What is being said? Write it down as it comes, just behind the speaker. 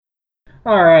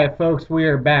Alright, folks, we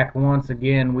are back once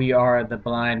again. We are the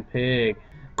Blind Pig.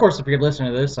 Of course, if you're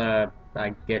listening to this, I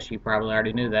guess you probably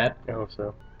already knew that. I hope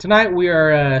so. Tonight we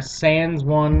are Sans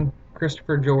one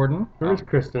Christopher Jordan. Where's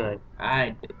Chris tonight?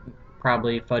 I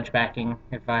probably fudge packing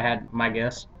if I had my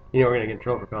guess. You know we're gonna get in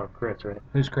trouble for calling him Chris, right?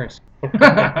 Who's Chris?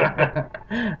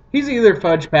 He's either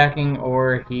fudge packing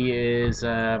or he is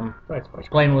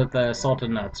playing with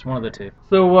salted nuts. One of the two.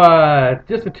 So,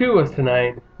 just the two of us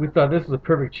tonight, we thought this was a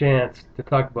perfect chance to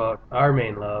talk about our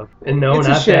main love. And no, It's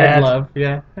not a shared that. love,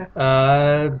 yeah.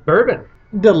 Bourbon.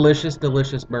 Delicious,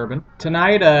 delicious bourbon.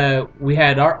 Tonight, we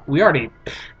already,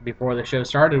 before the show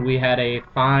started, we had a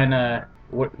fine,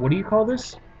 what do you call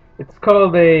this? It's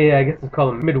called I guess it's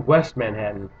called a Midwest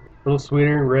Manhattan. A little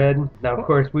sweeter, red. Now, of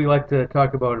course, we like to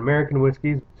talk about American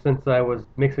whiskeys. Since I was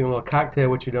mixing a little cocktail,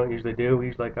 which you don't usually do, we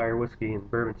usually like our whiskey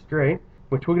and bourbon straight.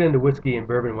 Which we'll get into whiskey and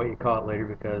bourbon, what you call it later,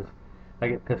 because I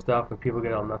get pissed off when people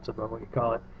get all nuts about what you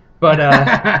call it.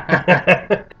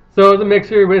 But, so it's a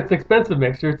mixer, but it's an expensive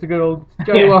mixer. It's a good old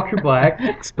Johnny Walker Black.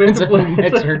 Expensive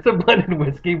mixer. It's a blended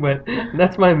whiskey, but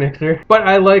that's my mixer. But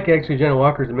I like actually Johnny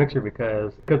Walker as a mixer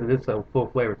because it is so full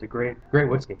flavor. It's a great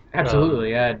whiskey.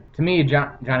 Absolutely. To me,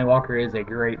 Johnny Walker is a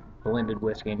great blended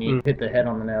whiskey, and you hit the head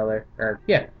on the nail there.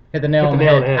 Hit the nail on the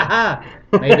head. Aha!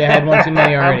 Maybe I had one too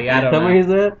many already. I don't know. How many is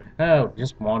that? Oh,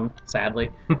 just one,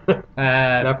 sadly.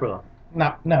 Not for long.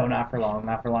 Not for long.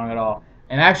 Not for long at all.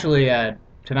 And actually,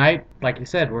 tonight, like you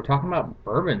said, we're talking about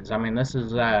bourbons. I mean, this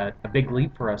is a big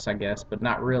leap for us, I guess, but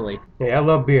not really. Yeah, I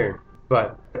love beer,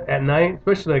 but at night,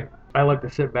 especially I like to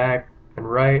sit back and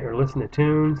write or listen to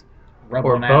tunes,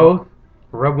 or both.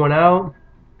 Rub one out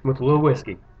with a little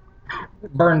whiskey.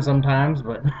 It burns sometimes,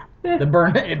 but it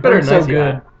burns so nice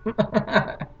good.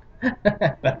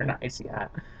 Better nice, yeah.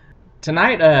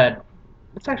 Tonight,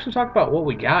 let's actually talk about what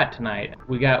we got tonight.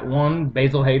 We got one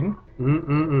Basil Hayden.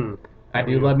 I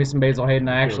do love me some Basil Hayden.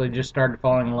 I actually just started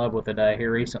falling in love with it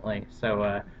here recently.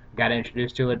 So got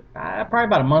introduced to it probably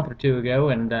about a month or two ago,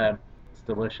 and it's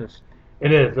delicious.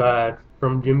 It is. It's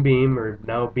from Jim Beam, or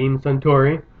now Beam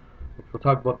Suntory. We'll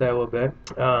talk about that a little bit.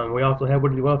 We also have,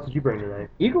 what else did you bring tonight?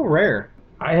 Eagle Rare.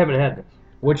 I haven't had this.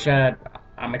 Which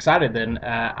I'm excited then.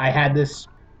 I had this,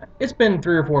 it's been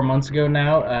 3 or 4 months ago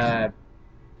now.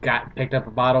 Picked up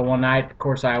a bottle one night. Of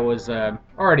course, I was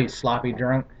already sloppy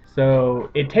drunk. So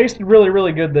it tasted really,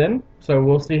 really good then. So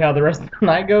we'll see how the rest of the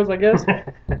night goes, I guess.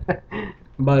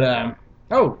 But,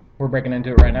 we're breaking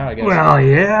into it right now, I guess. Well,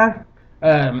 yeah.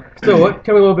 So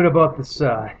tell me a little bit about this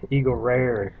Eagle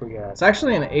Rare we got. It's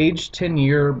actually an aged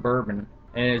 10-year bourbon,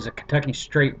 and it is a Kentucky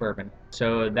straight bourbon.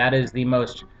 So that is the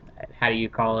most, how do you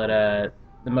call it,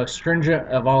 the most stringent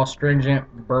of all stringent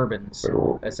bourbons,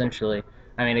 essentially.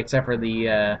 I mean, except for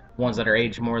the ones that are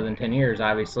aged more than 10 years,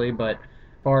 obviously. But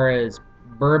as far as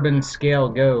bourbon scale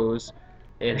goes,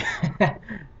 it...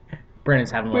 Brennan's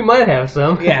having one. We might have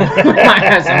some. Yeah, we might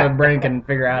have some if Brennan can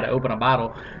figure out how to open a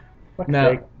bottle.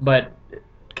 No, but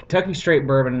Kentucky straight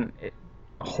bourbon, it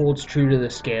holds true to the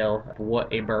scale of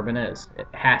what a bourbon is. It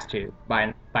has to,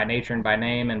 by nature and by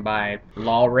name and by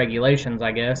law regulations,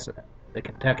 I guess. The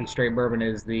Kentucky straight bourbon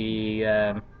is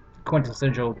the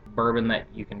quintessential bourbon that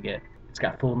you can get. It's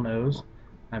got full nose.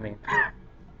 I mean,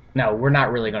 no, we're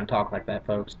not really going to talk like that,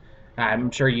 folks.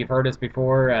 I'm sure you've heard us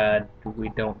before. We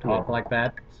don't talk like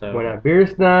that. So we're not beer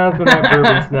snobs. We're not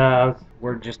bourbon snobs.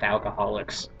 We're just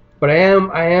alcoholics. But I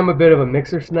am a bit of a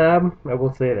mixer snob. I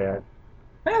will say that.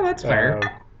 Yeah, that's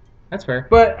fair. That's fair.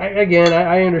 But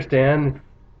I understand.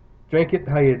 Drink it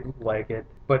how you like it.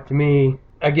 But to me,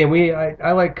 again,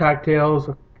 I like cocktails.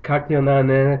 Cocktail now and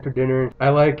then after dinner. I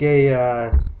like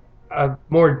a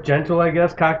more gentle, I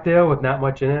guess, cocktail with not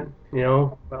much in it. You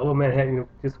know, a little Manhattan,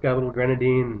 just got a little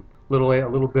grenadine, a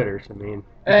little bitters. I mean,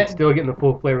 still getting the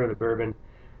full flavor of the bourbon.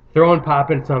 Throwing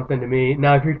pop in something to me.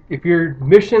 Now, if your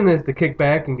mission is to kick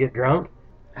back and get drunk,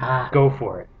 go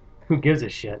for it. Who gives a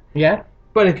shit? Yeah.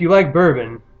 But if you like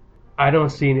bourbon, I don't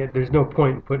see it. There's no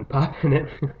point in putting pop in it.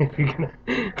 If you're gonna,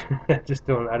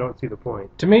 I don't see the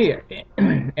point. To me,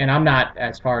 and I'm not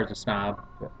as far as a snob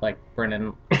like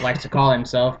Brendan likes to call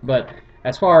himself, but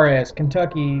as far as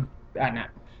Kentucky, I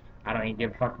don't even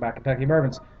give a fuck about Kentucky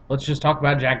bourbons. Let's just talk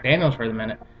about Jack Daniels for the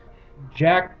minute.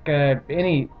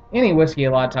 Any whiskey,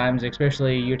 a lot of times,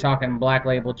 especially you're talking black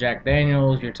label Jack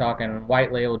Daniels, you're talking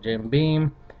white label Jim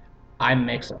Beam, I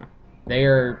mix them. They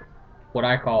are what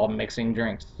I call mixing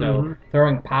drinks. So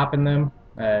throwing pop in them,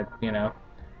 a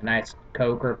nice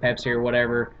Coke or Pepsi or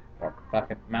whatever, or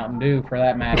fucking Mountain Dew for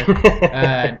that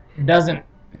matter,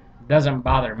 doesn't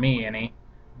bother me any.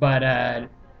 But and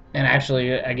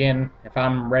actually, again, if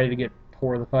I'm ready to get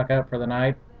tore the fuck up for the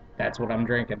night, that's what I'm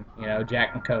drinking.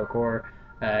 Jack and Coke, or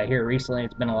Here recently,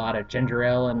 it's been a lot of ginger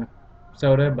ale and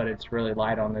soda, but it's really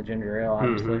light on the ginger ale,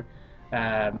 obviously.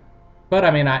 But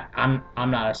I mean,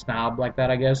 I'm not a snob like that,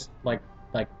 I guess. Like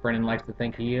Brennan likes to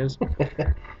think he is.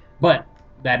 But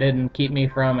that didn't keep me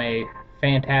from a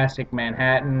fantastic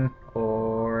Manhattan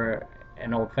or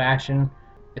an old fashioned.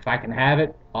 If I can have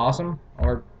it, awesome.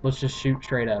 Or let's just shoot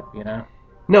straight up, you know.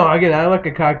 No, again, I like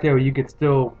a cocktail where you can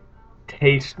still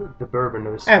taste the bourbon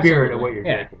or the spirit of what you're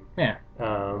drinking. Yeah.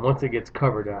 Once it gets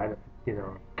covered,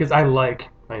 because I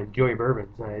enjoy bourbons.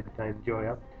 I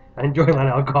enjoy a lot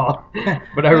of alcohol,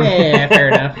 but yeah, fair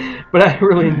enough. But I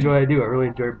really enjoy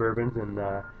bourbons, and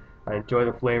I enjoy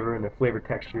the flavor and the flavor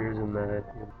textures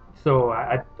so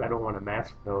I don't want to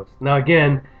mask those. Now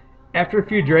again, after a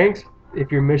few drinks,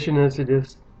 if your mission is to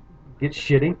just get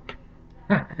shitty.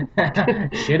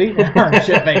 Shitty or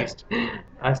shit-faced?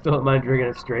 I still don't mind drinking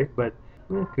it straight, but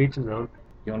to each his own.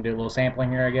 You want to do a little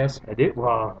sampling here, I guess? I do.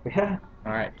 Well, yeah.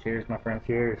 All right. Cheers, my friend.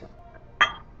 Cheers.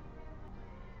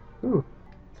 Ooh.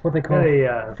 It's what they call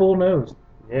a full nose.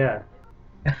 Yeah.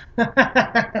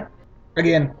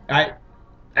 Again, I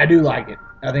do like it.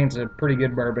 I think it's a pretty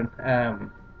good bourbon,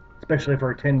 especially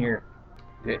for a 10-year.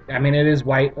 I mean, it is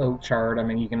white oak charred. I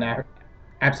mean, you can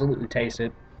absolutely taste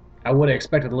it. I would have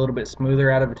expected a little bit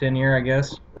smoother out of a 10-year, I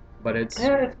guess, but it's...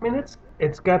 Yeah,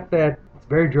 it's got that... It's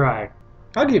very dry.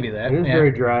 I'll give you that. It is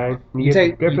very dry. You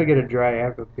definitely get a dry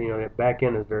after, the back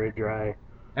end is very dry.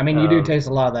 I mean, you do taste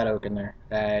a lot of that oak in there.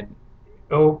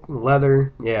 Oak,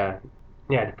 leather, yeah.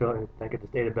 Yeah, I feel like I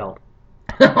just ate a belt.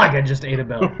 Like I just ate a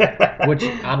belt. Which,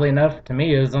 oddly enough, to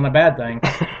me, isn't a bad thing.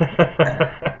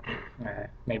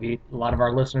 Maybe a lot of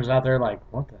our listeners out there are like,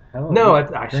 what the hell? No, I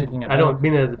don't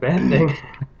mean it as a bad thing. You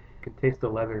can taste the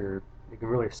leather. You can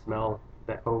really smell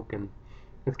that oak, and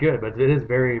it's good. But it is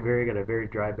very, very got a very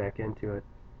dry back end to it.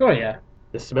 Oh yeah.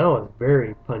 The smell is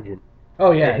very pungent.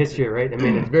 Oh yeah. It hits you right. I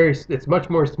mean, it's much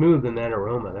more smooth than that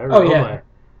aroma. That aroma,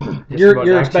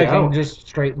 You're expecting just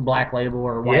straight black label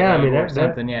or white label or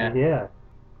something. Yeah.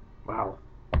 Wow.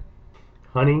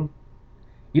 Honey.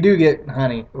 You do get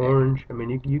honey. Orange. I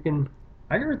mean, you can.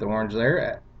 I agree with the orange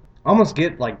there. Almost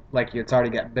get like it's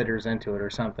already got bitters into it or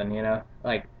something, you know?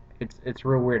 Like it's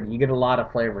real weird. You get a lot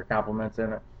of flavor compliments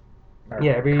in it.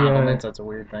 Compliments, that's a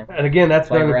weird thing. And again,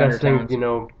 that's one of the best things, if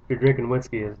you're drinking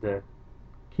whiskey is to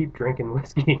keep drinking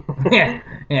whiskey.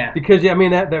 Yeah. Because I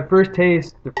mean that first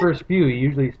taste, the first few, you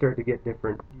usually start to get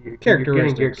different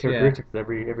characteristics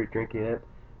every drink you hit.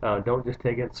 Don't just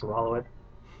take it and swallow it.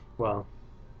 Well.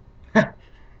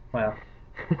 Well.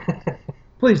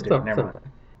 Please do. Never mind.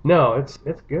 No, it's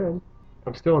good.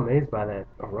 I'm still amazed by that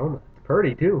aroma. It's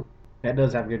pretty too. That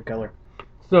does have good color.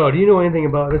 So, do you know anything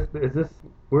about this?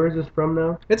 Where is this from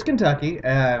now? It's Kentucky.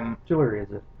 Distillery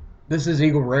is it? This is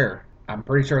Eagle Rare. I'm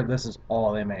pretty sure this is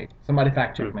all they make. Somebody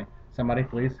fact check me. Somebody,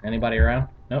 please. Anybody around?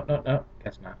 No.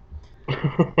 Guess not.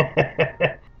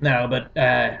 No, but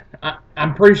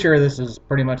I'm pretty sure this is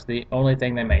pretty much the only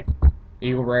thing they make.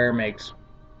 Eagle Rare makes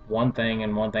one thing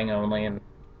and one thing only, and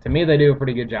to me, they do a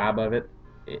pretty good job of it.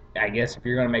 I guess if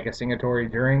you're going to make a singatory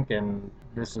drink and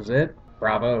this is it,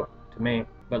 bravo to me.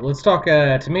 But let's talk.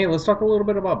 Let's talk a little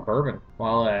bit about bourbon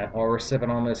while we're sipping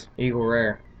on this Eagle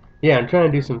Rare. Yeah, I'm trying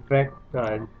to do some fact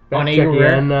on Eagle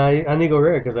Rare. On Eagle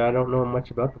Rare because I don't know much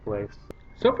about the place.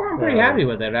 So far, I'm pretty happy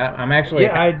with it. I'm actually.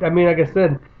 Yeah, I mean, like I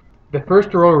said, the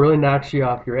first aroma really knocks you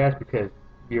off your ass because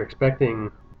you're expecting.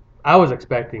 I was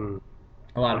expecting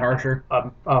a lot harsher.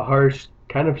 A harsh,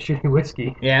 kind of shitty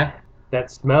whiskey. Yeah.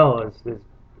 That smell is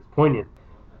poignant.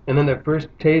 And then the first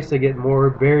taste, I get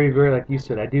more, very, very, like you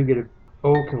said, I do get a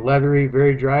oak and leathery,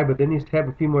 very dry, but then you have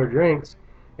a few more drinks,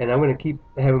 and I'm going to keep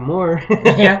having more.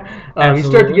 Yeah, you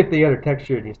start to get the other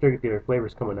texture, and you start to get the other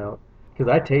flavors coming out. Because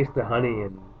I taste the honey,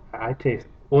 and I taste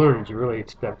orange, really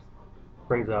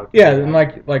brings out. Yeah, and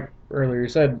like earlier you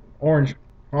said, orange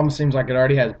almost seems like it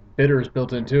already has bitters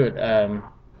built into it.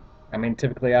 I mean,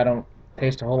 typically I don't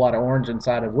taste a whole lot of orange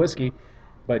inside of whiskey,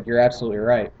 but you're absolutely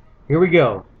right. Here we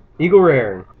go. Eagle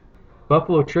Rare,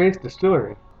 Buffalo Trace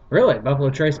Distillery. Really? Buffalo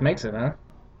Trace makes it, huh?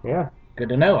 Yeah. Good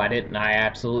to know. I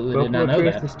absolutely did not know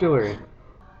Buffalo Trace Distillery.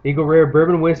 Eagle Rare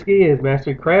Bourbon Whiskey is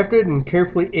masterly crafted and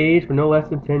carefully aged for no less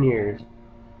than 10 years.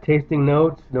 Tasting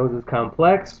notes is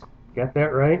complex. Got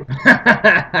that right?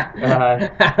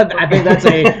 I think that's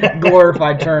a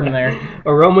glorified term there.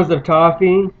 Aromas of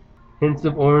toffee, hints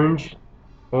of orange,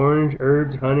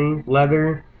 herbs, honey,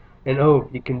 leather, and oak.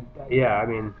 You can,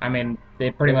 I mean,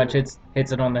 it pretty much hits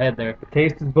it on the head there. The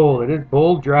taste is bold. It is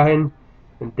bold, dry, and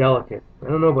delicate. I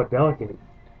don't know about delicate.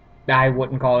 I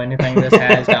wouldn't call anything this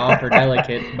has to offer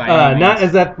delicate by any means. Not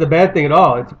as that the bad thing at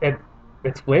all.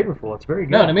 It's flavorful. It's very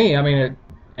good. No, to me, I mean,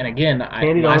 And again,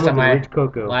 Candied almonds and rich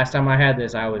cocoa. Last time I had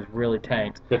this, I was really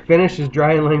tanked. The finish is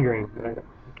dry and lingering.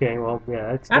 Okay, well,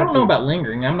 yeah, it's. I don't know about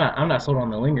lingering. I'm not sold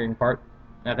on the lingering part.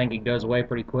 I think it goes away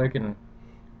pretty quick, and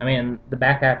I mean the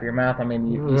back half of your mouth. I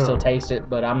mean you still taste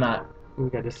it, but I'm not. You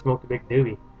got to smoke the big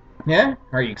doobie. Yeah?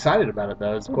 Are you excited about it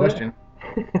though? Is the question.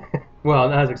 Well,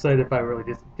 not as excited if I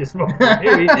really just smoked the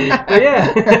doobie, but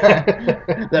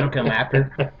yeah. That'll come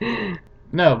after.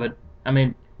 No, but I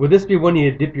mean. Would this be one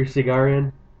you dip your cigar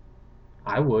in?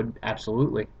 I would,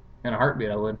 absolutely. In a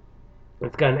heartbeat, I would.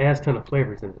 It's got an ass ton of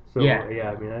flavors in it. So, yeah,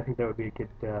 I mean, I think that would be a good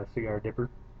cigar dipper.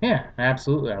 Yeah,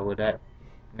 absolutely, I would.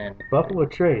 And Buffalo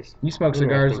Trace. You smoke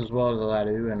cigars as well as I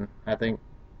do, and I think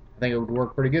it would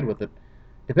work pretty good with it.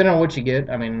 Depending on what you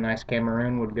get, I mean, a nice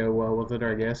Cameroon would go well with it,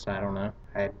 I guess. I don't know.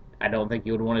 I don't think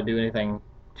you would want to do anything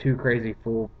too crazy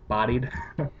full-bodied.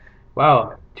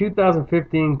 Wow,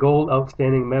 2015 Gold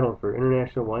Outstanding Medal for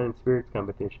International Wine and Spirits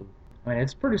Competition. I mean,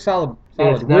 it's pretty solid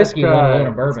whiskey, let alone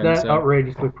a bourbon. It's not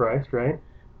outrageously priced, right?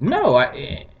 No,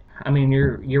 I mean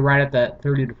you're right at that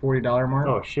 $30 to $40 mark.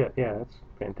 Oh shit, yeah, that's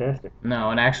fantastic.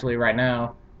 No, and actually right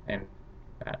now, and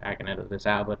I can edit this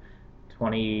out, but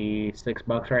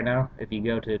 $26 right now if you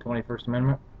go to 21st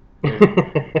Amendment,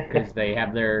 because they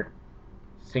have their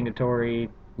signatory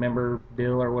member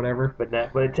bill or whatever. But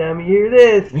not by the time you hear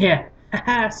this. Yeah,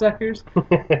 suckers.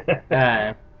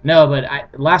 No, but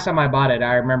last time I bought it,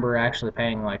 I remember actually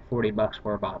paying like $40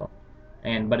 for a bottle,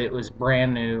 but it was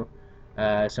brand new,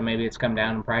 so maybe it's come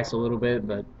down in price a little bit,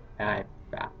 but I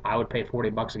would pay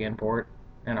 $40 again for it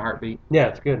in a heartbeat. Yeah,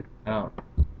 it's good.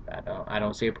 I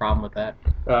don't see a problem with that.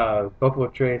 Buffalo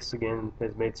Trace again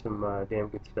has made some damn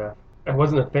good stuff. I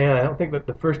wasn't a fan. I don't think that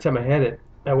the first time I had it,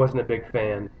 I wasn't a big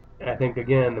fan. I think,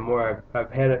 again, the more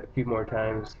I've had it a few more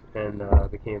times and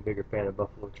became a bigger fan of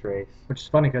Buffalo Trace. Which is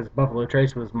funny because Buffalo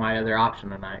Trace was my other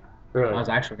option tonight. Really? I was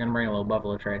actually going to bring a little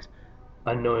Buffalo Trace.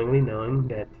 Unknowingly knowing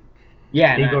that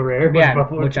Eagle Rare was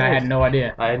Buffalo Trace. Which I had no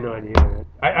idea. I had no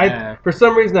idea. For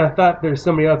some reason, I thought there's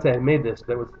somebody else that had made this,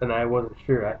 and I wasn't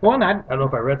sure. I don't know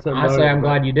if I read something honestly, about it. I'm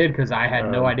glad you did because I had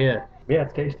no idea. Yeah,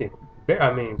 it's tasty.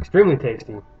 I mean, extremely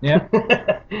tasty. Yeah.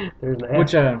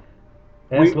 There's an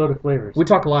load of flavors. We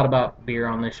talk a lot about beer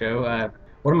on this show.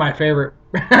 One of my favorite,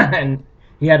 and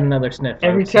he had another sniff.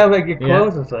 Every time I get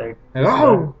close, it's like,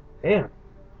 oh, damn.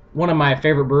 One of my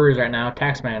favorite breweries right now,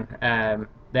 Taxman.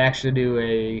 They actually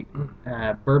do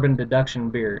a bourbon deduction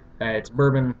beer. It's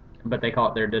bourbon, but they call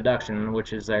it their deduction,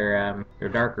 which is their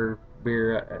darker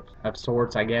beer of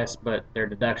sorts, I guess. But their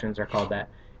deductions are called that.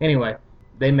 Anyway,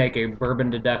 they make a bourbon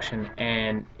deduction,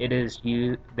 and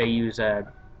they use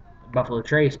Buffalo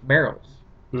Trace barrels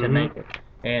to make it.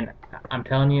 And I'm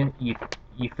telling you,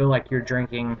 you feel like you're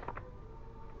drinking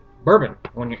bourbon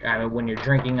when you're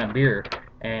drinking a beer.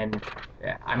 And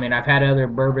I mean, I've had other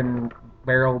bourbon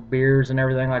barrel beers and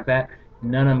everything like that.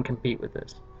 None of them compete with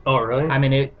this. Oh, really? I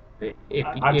mean,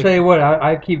 I'll tell you what,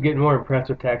 I keep getting more impressed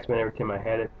with Taxman every time I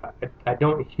had it. I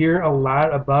don't hear a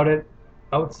lot about it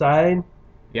outside.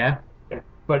 Yeah.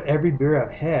 But every beer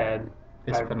I've had,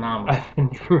 it's phenomenal. I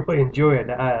really enjoy it.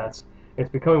 It's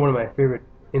becoming one of my favorite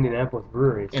Indianapolis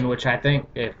breweries. In which I think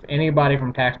if anybody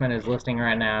from Taxman is listening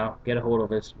right now, get a hold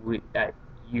of us.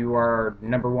 You are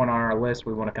number one on our list.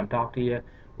 We want to come talk to you.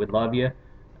 We love you.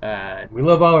 We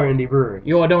love all our indie breweries.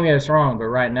 Don't get us wrong, but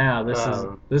right now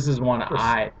this is one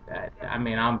I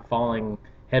mean I'm falling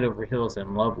head over heels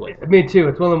in love with. Me too.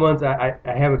 It's one of the ones I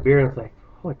have a beer and it's like,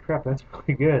 holy crap, that's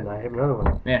really good. And I have another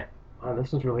one. Yeah. Wow,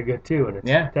 this one's really good too. And it's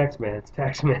Taxman. It's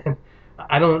Taxman.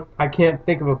 I can't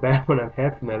think of a bad one I've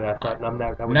had from that. I thought I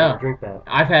would never drink that.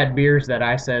 I've had beers that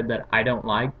I said that I don't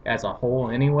like as a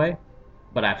whole anyway,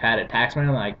 but I've had at Taxman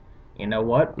and like, you know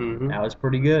what? That was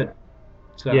pretty good.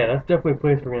 So yeah, that's definitely a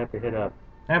place we're gonna have to hit up.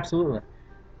 Absolutely.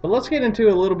 But let's get into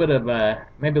a little bit of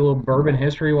maybe a little bourbon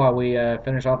history while we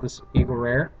finish off this Eagle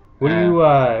Rare. What do you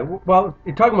well,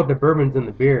 you're talking about the bourbons in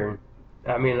the beer.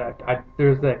 I mean,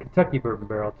 there's that Kentucky bourbon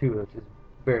barrel too, which is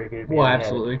very good. Well,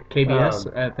 absolutely.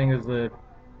 KBS, I think is the.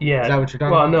 Yeah. Is that what you're talking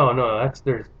about? Well, no.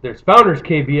 There's Founders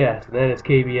KBS, and then it's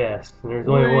KBS, and there's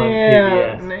only one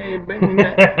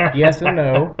KBS. Yes and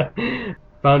no.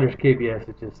 Founders KBS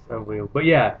is just unbelievable. But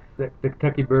yeah, the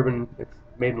Kentucky bourbon, it's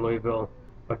made in Louisville,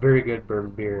 a very good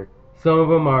bourbon beer. Some of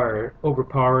them are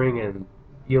overpowering, and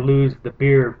you lose the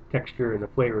beer texture and the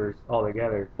flavors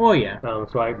altogether. Oh yeah.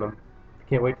 So I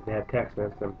can't wait to have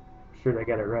Taxman. I'm sure they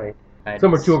got it right.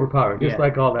 Some are too overpowering, just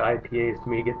like all the IPAs. To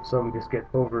me, some just get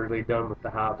overly done with the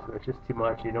hops. It's just too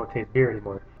much. You don't taste beer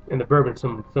anymore. And the bourbon,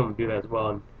 some do that as well.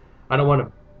 And I don't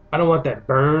want that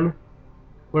burn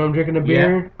when I'm drinking a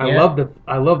beer. I love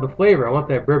the flavor. I want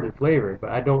that bourbon flavor, but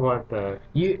I don't want the.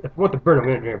 If I want the burn, I'm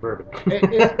gonna drink a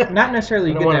bourbon. Not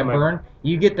necessarily you get that burn.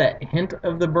 You get that hint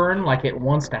of the burn, like it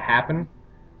wants to happen,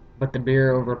 but the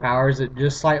beer overpowers it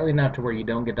just slightly enough to where you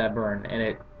don't get that burn,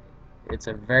 and it's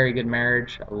a very good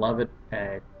marriage. I love it.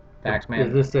 Taxman.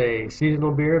 Is this a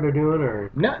seasonal beer they're doing, or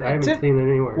no? I haven't seen it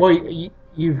anywhere. Well,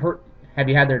 you've heard. Have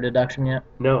you had their deduction yet?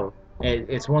 No.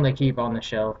 It's one they keep on the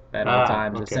shelf at all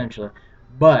times, essentially.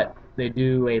 But they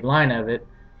do a line of it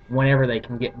whenever they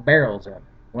can get barrels in.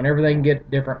 Whenever they can get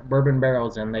different bourbon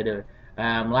barrels in, they do it.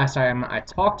 Last time I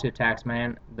talked to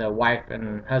Taxman, the wife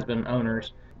and husband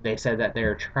owners, they said that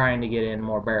they're trying to get in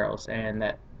more barrels, and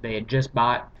that they had just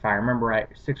bought, if I remember right,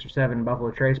 6 or 7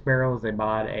 Buffalo Trace barrels. They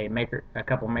bought a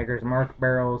couple Maker's Mark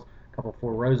barrels, a couple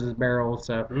Four Roses barrels.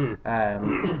 So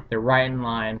they're right in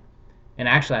line. And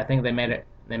actually, I think they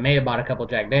may have bought a couple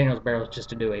Jack Daniel's barrels just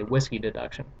to do a whiskey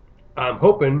deduction. I'm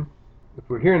hoping, if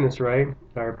we're hearing this right,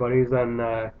 our buddies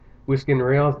on Whiskey and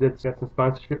Rails got some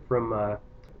sponsorship from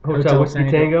Hotel Whiskey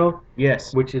Tango.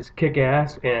 Yes. Which is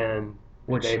kick-ass, and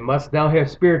they must now have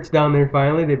spirits down there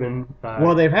finally. They've been...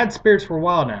 well, they've had spirits for a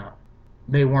while now.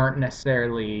 They weren't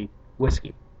necessarily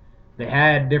whiskey. They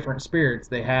had different spirits.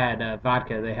 They had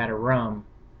vodka. They had a rum.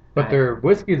 But their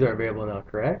whiskeys are available now,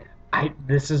 correct?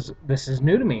 This is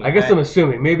new to me. I guess I'm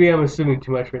assuming. Maybe I'm assuming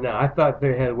too much right now. I thought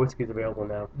they had whiskeys available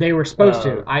now. They were supposed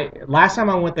to. Last time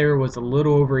I went there was a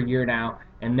little over a year now,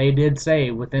 and they did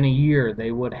say within a year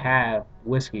they would have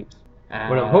whiskeys.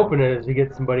 What I'm hoping is you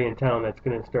get somebody in town that's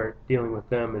going to start dealing with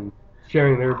them and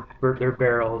sharing their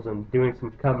barrels and doing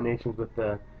some combinations with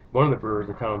one of the brewers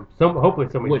in town. Hopefully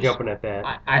somebody's jumping at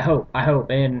that. I hope.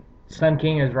 And Sun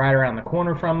King is right around the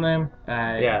corner from them.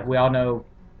 We all know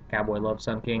Cowboy loves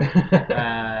Sun King.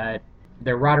 They're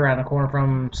right around the corner from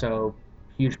them, so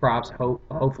huge props.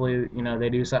 Hopefully, they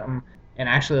do something. And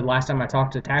actually, the last time I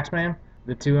talked to Taxman,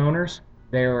 the 2 owners,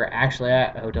 they were actually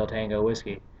at Hotel Tango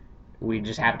Whiskey. We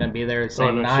just happened to be there the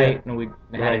same night, and we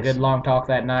had a good long talk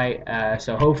that night.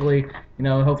 So hopefully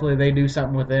they do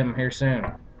something with them here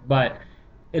soon. But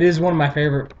it is one of my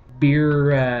favorite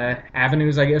beer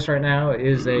avenues, I guess, right now,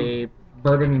 is a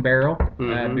bourbon barrel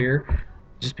beer.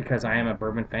 Just because I am a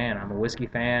bourbon fan. I'm a whiskey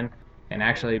fan. And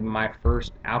actually, my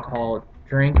first alcohol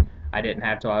drink, I didn't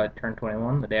have till I turned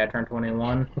 21, the day I turned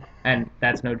 21. And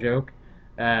that's no joke.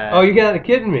 You gotta be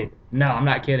kidding me. No, I'm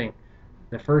not kidding.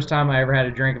 The first time I ever had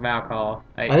a drink of alcohol,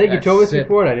 I think you told us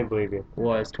before and I didn't believe you,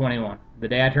 was 21. The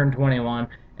day I turned 21,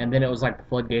 and then it was like the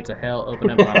floodgates of hell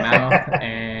opened up in my mouth.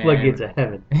 And floodgates of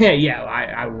heaven. Yeah,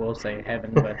 I will say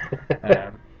heaven, but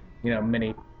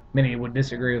many would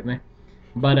disagree with me.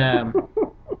 But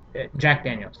Jack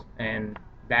Daniel's, and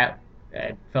that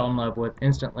I fell in love with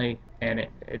instantly, and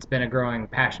it's been a growing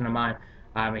passion of mine.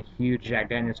 I'm a huge Jack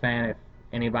Daniel's fan. If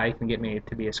anybody can get me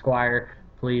to be a squire,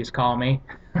 please call me.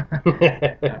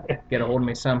 Get a hold of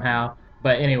me somehow.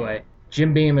 But anyway,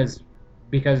 Jim Beam is,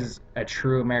 because it's a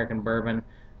true American bourbon,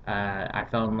 I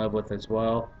fell in love with as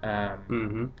well.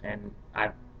 And I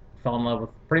fell in love with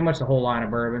pretty much the whole line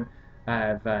of bourbon.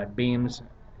 Beams,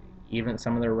 even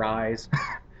some of their ryes.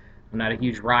 I'm not a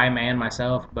huge rye man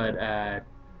myself, but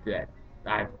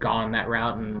I've gone that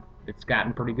route, and it's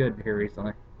gotten pretty good here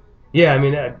recently. Yeah, I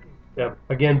mean,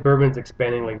 again, bourbon's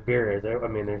expanding like beer is. I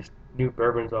mean, there's new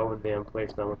bourbons all over the damn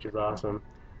place now, which is awesome.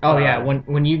 Oh yeah,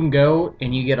 when you can go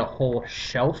and you get a whole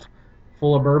shelf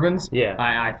full of bourbons.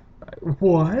 Yeah.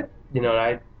 What?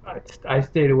 I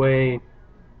stayed away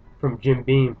from Jim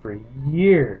Beam for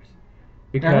years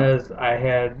because I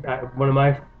had one of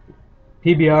my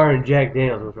PBR and Jack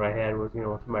Daniels was what I had was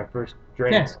my first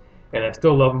drinks, and I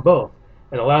still love them both.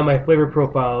 And a lot of my flavor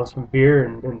profiles from beer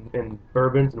and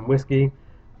bourbons and whiskey,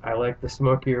 I like the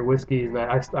smokier whiskeys, and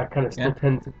I kind of still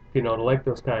tend to to like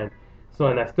those kind. So,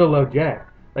 and I still love Jack.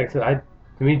 Like I said,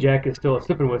 to me Jack is still a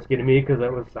sipping whiskey to me because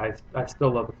I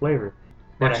still love the flavor.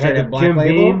 But I had the Black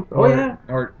Label,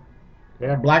 or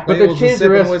Black Label. But they changed the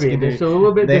recipe. They're a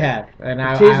little bit. They have, and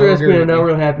I changed the recipe, and I'm not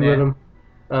real happy with them.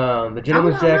 The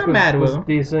Gentleman's Jack was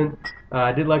decent.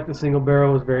 I did like the single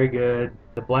barrel, was very good.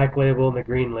 The Black Label and the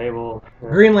Green Label.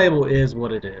 Green Label is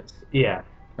what it is. Yeah.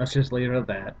 Let's just leave it at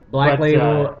that. Black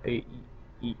Label, it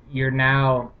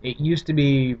used to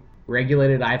be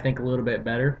regulated, I think, a little bit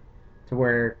better, to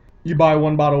where you buy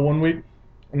one bottle one week,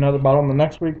 another bottle the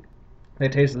next week. They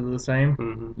tasted the same.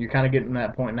 Mm-hmm. You're kind of getting to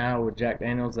that point now with Jack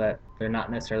Daniels that they're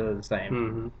not necessarily the same.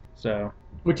 Mm-hmm. So,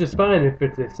 which is fine if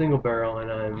it's a single barrel,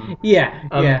 and I'm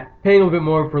paying a little bit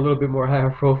more for a little bit more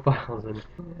higher profiles, and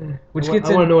I want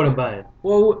to know what I'm buying.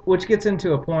 Well, which gets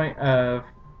into a point of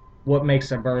what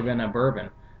makes a bourbon a bourbon.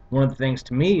 One of the things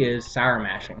to me is sour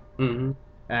mashing.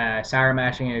 Mm-hmm. Sour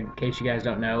mashing, in case you guys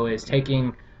don't know, is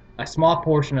taking a small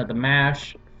portion of the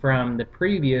mash from the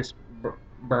previous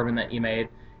bourbon that you made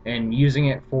and using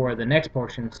it for the next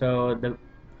portion, so the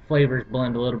flavors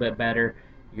blend a little bit better.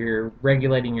 You're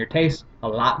regulating your taste a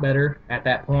lot better at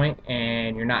that point,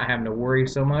 and you're not having to worry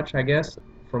so much, I guess.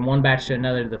 From one batch to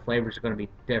another, the flavors are going to be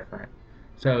different.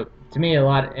 So to me, a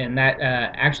lot, and that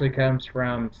actually comes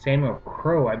from Samuel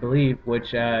Crowe, I believe,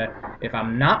 which, if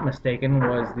I'm not mistaken,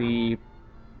 was the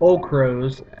Old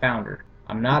Crow's founder.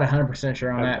 I'm not 100%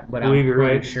 sure on that, but I'm believe you're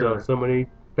pretty right. sure. So somebody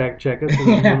fact check us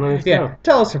and let us know.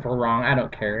 Tell us if we're wrong. I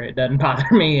don't care. It doesn't bother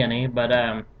me any. But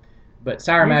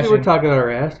sour Usually mashing. we're talking out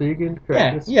our ass, so you can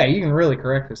correct us. Yeah, you can really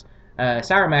correct us.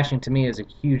 Sour mashing to me is a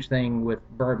huge thing with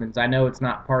bourbons. I know it's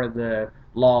not part of the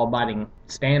law-abiding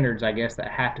standards, I guess,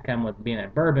 that have to come with being a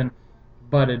bourbon,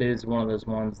 but it is one of those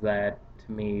ones that,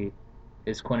 to me,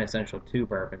 is quintessential to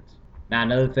bourbons. Now,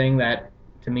 another thing that,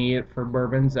 to me, for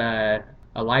bourbons,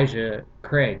 Elijah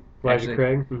Craig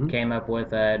came up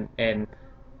with, and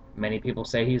many people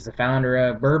say he's the founder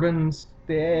of bourbons.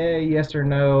 Yes or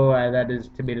no, that is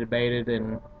to be debated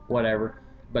and whatever.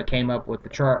 But came up with the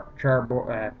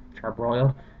charbroiled.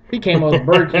 He came up with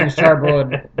Burger King's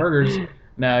charbroiled burgers.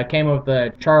 No, came up with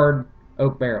the charred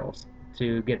oak barrels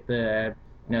to get the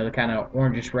the kind of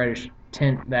orangish reddish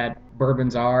tint that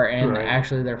bourbons are, and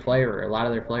actually their flavor. A lot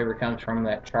of their flavor comes from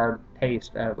that charred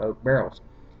taste of oak barrels.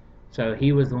 So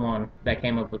he was the one that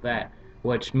came up with that,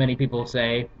 which many people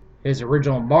say his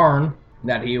original barn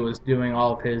that he was doing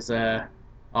all of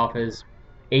his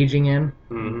aging in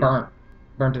burnt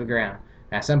to the ground.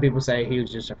 Now some people say he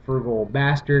was just a frugal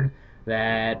bastard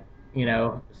that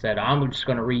said, I'm just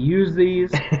going to reuse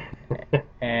these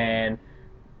and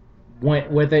went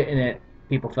with it, and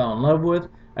people fell in love with.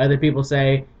 Other people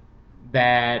say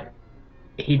that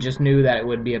he just knew that it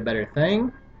would be a better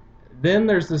thing. Then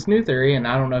there's this new theory, and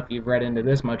I don't know if you've read into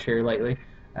this much here lately,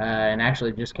 and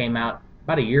actually just came out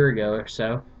about a year ago or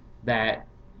so, that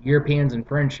Europeans and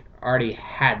French already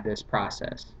had this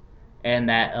process, and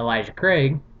that Elijah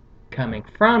Craig, coming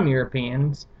from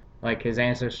Europeans, like his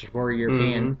ancestors were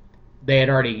European, they had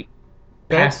already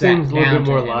passed that down to him. That seems a little bit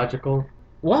more logical.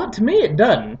 Well, to me it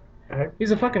doesn't. He's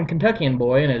a fucking Kentuckian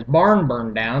boy, and his barn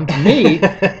burned down. To me,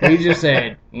 he just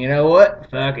said, you know what?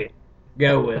 Fuck it.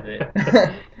 Go with it.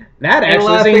 That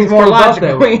actually seems more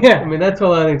logical. Yeah. I mean, that's how a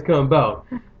lot of things come about.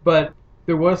 But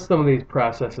there was some of these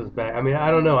processes back. I mean, I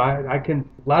don't know. A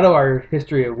lot of our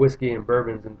history of whiskey and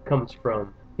bourbons comes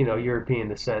from, European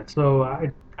descent. So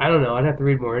I don't know. I'd have to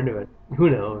read more into it. Who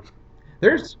knows?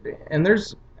 I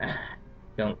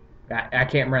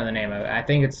can't remember the name of it. I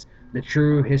think it's The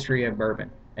True History of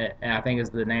Bourbon. And I think is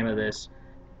the name of this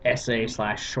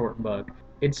essay/short book.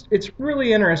 It's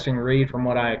really interesting to read from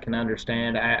what I can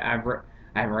understand. I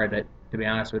haven't read it, to be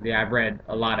honest with you. I've read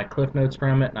a lot of cliff notes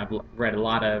from it, and I've read a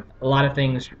lot of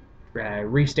things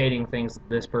restating things that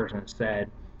this person has said.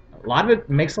 A lot of it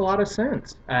makes a lot of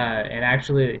sense, and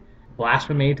actually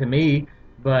blasphemy to me,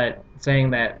 but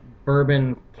saying that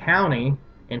Bourbon County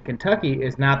in Kentucky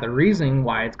is not the reason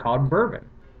why it's called Bourbon.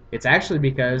 It's actually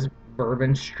because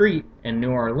Bourbon Street in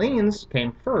New Orleans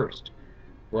came first.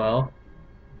 Well,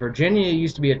 Virginia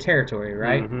used to be a territory,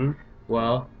 right? Mm-hmm.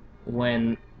 Well,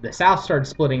 when the South started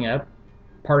splitting up,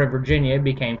 part of Virginia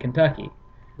became Kentucky.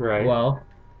 Right. Well,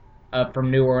 up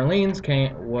from New Orleans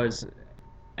was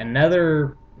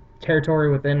another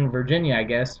territory within Virginia, I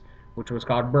guess, which was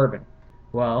called Bourbon.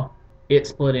 Well, it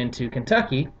split into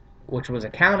Kentucky, which was a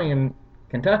county in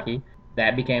Kentucky,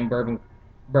 that became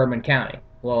Bourbon County.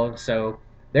 Well, so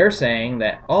they're saying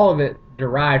that all of it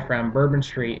derived from Bourbon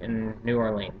Street in New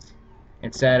Orleans,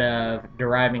 instead of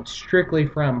deriving strictly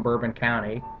from Bourbon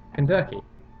County, Kentucky.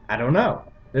 I don't know.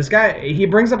 This guy, he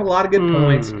brings up a lot of good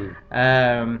points.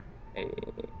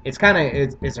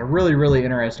 It's a really, really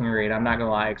interesting read. I'm not gonna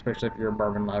lie, especially if you're a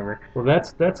bourbon lover. Well,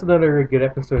 that's another good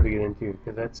episode to get into,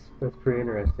 because that's pretty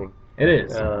interesting. It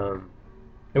is.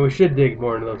 And we should dig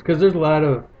more into those, because there's a lot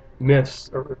of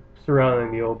myths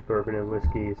surrounding the old bourbon and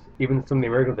whiskeys. Even some of the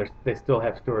Americans, they still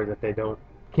have stories that they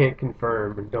can't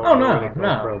confirm and don't know where they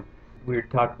come from. We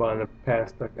talked about in the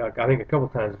past, I think a couple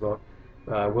times, about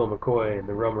Will McCoy and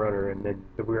the Rum Runner, and then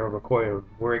the Will McCoy and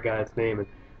where he got its name. And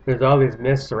there's all these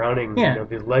myths surrounding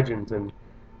these legends, and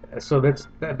so that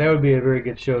would be a very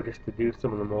good show just to do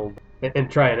some of them old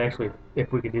and try and actually,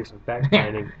 if we could do some fact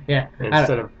finding. Yeah.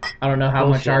 Instead of I don't know how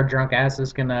much our drunk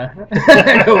asses can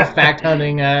go fact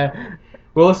hunting.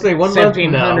 Well, let's say 1 month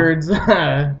from now.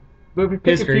 1700s. But if we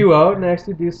pick a few out and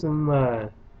actually do some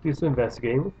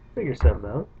investigating, we'll figure something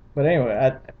out. But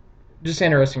anyway, just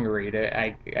interesting to read.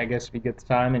 I guess if you get the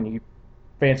time and you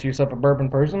fancy yourself a bourbon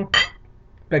person,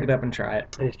 pick it up and try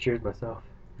it. I just cheered myself.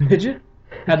 Did you?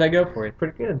 How'd that go for you?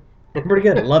 Pretty good. Pretty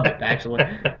good. Loved it, actually.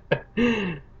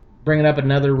 Bringing up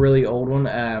another really old one,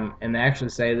 and they actually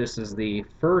say this is the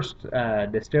first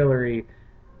distillery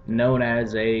known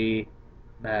as a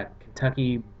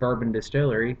Kentucky bourbon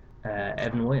distillery,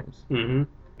 Evan Williams. Mm-hmm.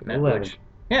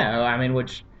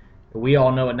 Which we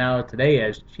all know it now today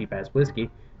as cheap as whiskey.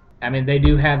 I mean, they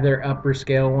do have their upper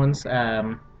scale ones.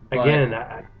 Again,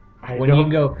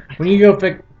 when you go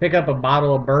pick up a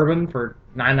bottle of bourbon for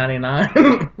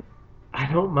 $9.99. I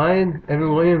don't mind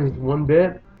Evan Williams one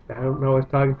bit. I don't know. I was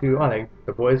talking to I think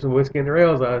the boys from Whiskey and the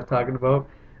Rails. I was talking about.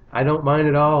 I don't mind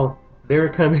at all. They were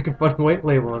kind of making fun of White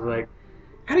Label. I was like,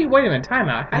 how do you wait a minute? Time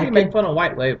out. How do you make fun of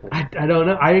White Label? I don't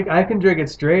know. I can drink it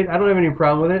straight. I don't have any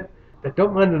problem with it. I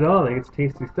don't mind it at all. I think it's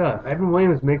tasty stuff. Evan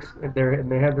Williams makes and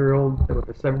they have their old the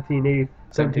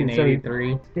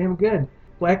 1783. It's damn good.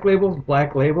 Black Label's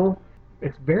Black Label.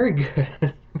 It's very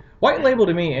good. White Label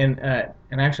to me, and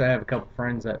actually I have a couple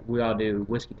friends that we all do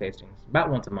whiskey tastings about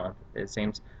once a month, it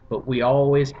seems. But we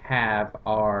always have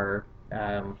our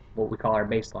what we call our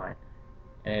baseline,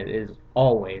 and it is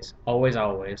always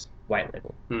White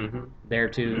Label. Mm-hmm. They're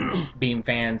two Beam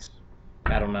fans.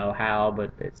 I don't know how,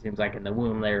 but it seems like in the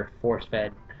womb they're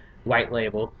force-fed White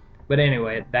Label. But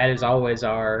anyway, that is always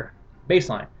our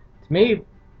baseline. To me,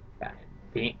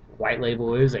 White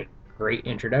Label is a great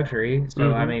introductory.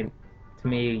 So I mean, to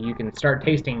me, you can start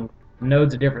tasting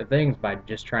nodes of different things by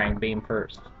just trying Beam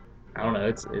first. I don't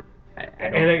know. I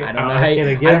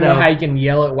don't know how you can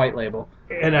yell at White Label.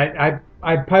 And I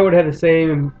probably would have had the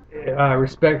same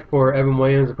respect for Evan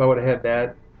Williams if I would have had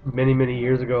that many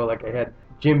years ago. Like I had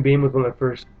Jim Beam was one of the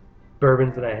first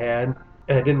bourbons that I had,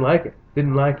 and I didn't like it.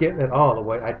 Didn't like it at all. The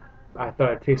way I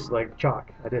thought it tasted like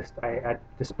chalk. I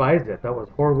despised it. That was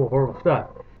horrible stuff.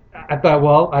 I thought,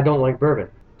 well, I don't like bourbon,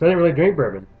 so I didn't really drink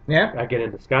bourbon. Yeah. I get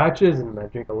into scotches, and I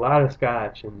drink a lot of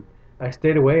scotch, and I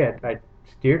stayed away. I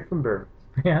steered from bourbons.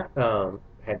 Yeah.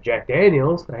 Had Jack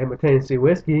Daniels. I had my Tennessee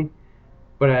whiskey,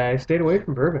 but I stayed away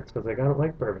from bourbons because I don't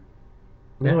like bourbon.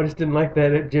 No, I just didn't like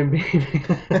that at Jim Beam.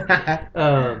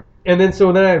 And then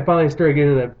I finally started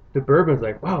getting into the bourbons.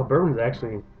 Like, wow, bourbon's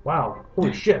actually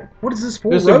holy shit. What is this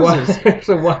for? Roses. There's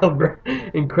some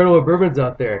incredible bourbons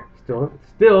out there.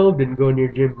 Still didn't go near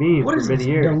Jim Beam for many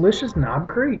years. Delicious Knob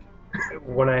Creek?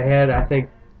 When I had, I think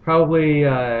probably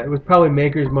it was probably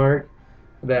Maker's Mark.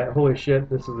 That holy shit,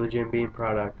 this is a Jim Beam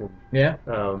product, and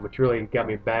which really got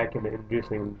me back into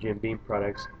introducing Jim Beam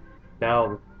products.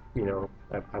 Now,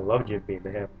 I love Jim Beam.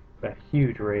 They have a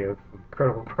huge array of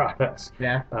incredible products.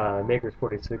 Yeah. Maker's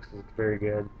 46 is very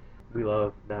good. We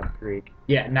love Knob Creek.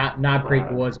 Yeah, Knob Creek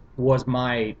was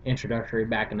my introductory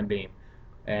back in the Beam,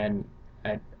 and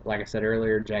like I said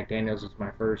earlier, Jack Daniels was my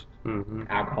first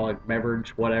alcoholic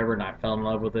beverage, whatever, and I fell in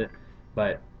love with it.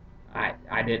 But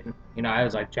I didn't, I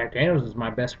was like, Jack Daniels is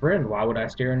my best friend. Why would I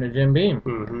steer into Jim Beam?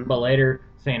 Mm-hmm. But later,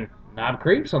 saying Knob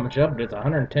Creek's on the shelf, but it's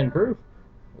 110 proof.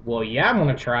 Well, yeah, I'm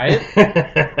gonna try it.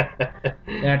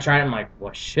 And I tried it. I'm like,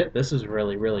 well, shit, this is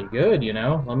really good.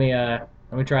 Let me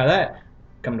try that.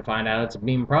 Come to find out, it's a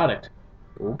Beam product.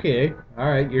 Okay, all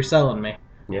right, you're selling me.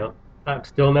 Yep. I'm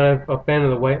still not a fan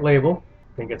of the White Label.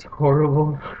 I think it's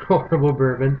horrible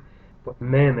bourbon. But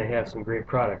man, they have some great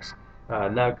products.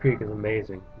 Knob Creek is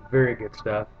amazing. Very good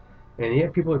stuff. And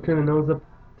yet people are turning their nose up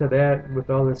to that with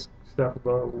all this stuff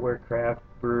about where craft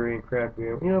brewery and craft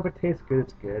beer. If it tastes good,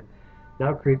 it's good.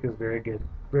 Knob Creek is very good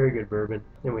bourbon.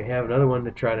 And we have another one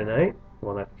to try tonight.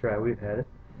 Well, not to try, we've had it.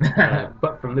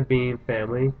 But from the Beam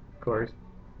family, of course,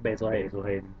 Basil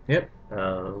Hayden. Yep.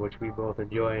 Which we both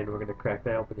enjoy, and we're going to crack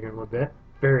that open here in a little bit.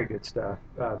 Very good stuff.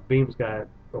 Beam's got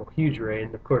a huge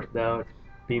range. Of course, now it's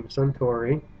Beam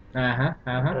Suntory. I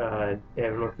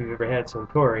don't know if you've ever had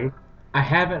Suntory. I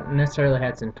haven't necessarily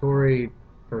had Suntory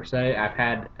per se. I've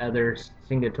had other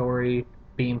Suntory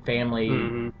Beam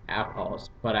family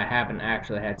alcohols, but I haven't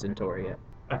actually had Suntory yet.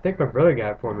 I think my brother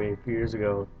got it for me a few years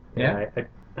ago. Yeah.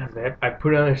 I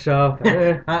put it on a shelf.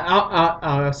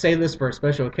 I'll save this for a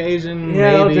special occasion.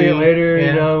 Yeah, maybe. I'll drink it later.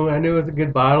 I knew it was a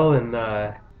good bottle, and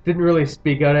didn't really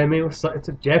speak out at me. It's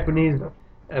a Japanese,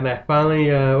 and I finally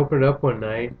opened it up one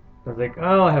night. I was like,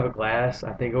 oh, I'll have a glass.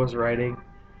 I think I was writing.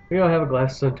 I'll have a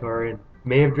glass of Suntory. And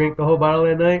may have drank the whole bottle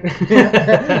that night.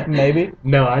 Maybe.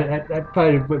 No, I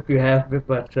probably went through half of it,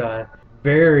 but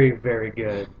very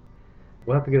good.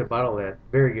 We'll have to get a bottle of that.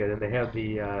 Very good. And they have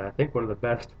I think one of the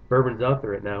best bourbons out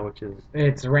there right now, which is...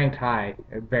 It's ranked high.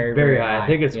 Very high. I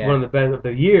think it's one of the best of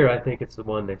the year. I think it's the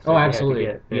one they Oh,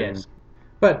 absolutely. Yes.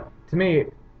 But to me,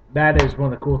 that is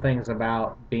one of the cool things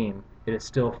about Beam. It is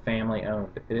still family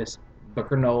owned.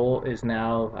 Booker Noel is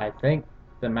now, I think,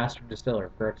 the master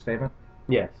distiller. Correct statement?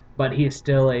 Yes. But he is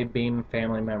still a Beam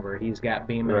family member. He's got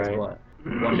Beam in his Right. blood.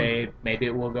 One day, maybe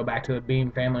it will go back to a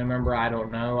Beam family member. I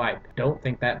don't know. I don't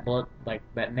think that blood, like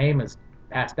that name, is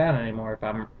passed down anymore. If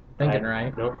I'm thinking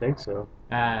right. Don't think so.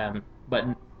 But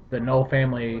the Knoll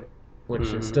family, which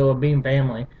is Mm-hmm. still a Beam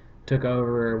family, took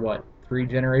over what 3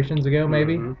 generations ago,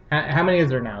 maybe. Mm-hmm. How many is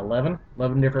there now? 11?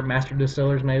 11 different master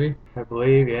distillers, maybe. I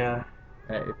believe, yeah.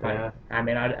 Yeah. I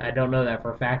mean, I don't know that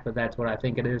for a fact, but that's what I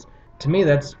think it is. To me,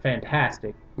 that's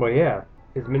fantastic. Well, yeah.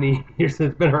 As many years as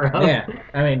it's been around. Yeah,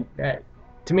 I mean,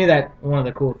 to me, that one of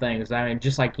the cool things. I mean,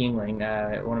 just like Yingling,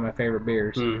 one of my favorite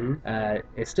beers,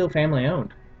 it's still family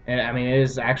owned, and I mean, it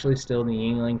is actually still the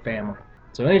Yingling family.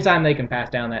 So anytime they can pass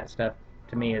down that stuff,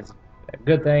 to me, is a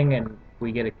good thing, and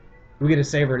we get to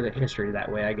savor the history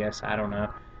that way. I guess I don't know.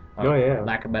 Oh, yeah.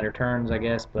 Lack of better terms, I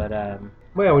guess, but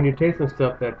Well, when you're tasting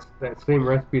stuff that's that same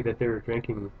recipe that they were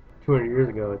drinking 200 years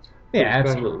ago, it's yeah,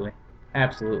 pretty special.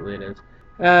 absolutely it is.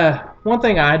 One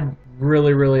thing I'd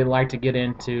really like to get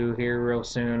into here real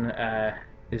soon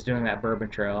is doing that bourbon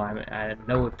trail. I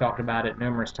know we've talked about it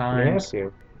numerous You have times,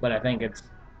 to. but I think it's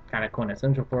kind of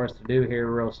quintessential for us to do here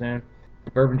real soon.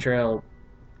 The bourbon trail,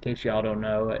 in case y'all don't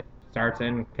know, it starts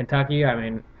in Kentucky. I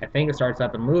mean, I think it starts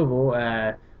up in Louisville,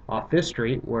 off Fifth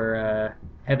Street, where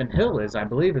Heaven Hill is. I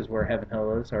believe is where Heaven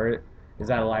Hill is, or is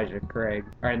that Elijah Craig?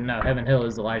 All right, no, Heaven Hill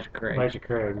is Elijah Craig. Elijah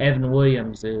Craig. Evan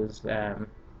Williams is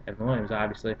Evan Williams,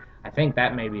 obviously. I think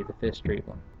that may be the Fifth Street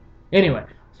one. Anyway,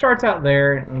 starts out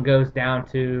there and goes down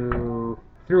to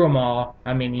through them all.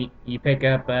 I mean, you pick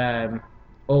up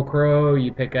Old Crow,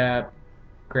 you pick up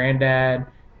Granddad.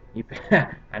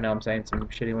 I know I'm saying some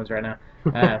shitty ones right now.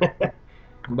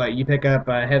 But you pick up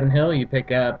Heaven Hill, you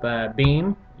pick up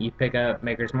Beam, you pick up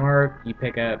Maker's Mark, you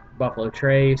pick up Buffalo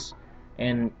Trace,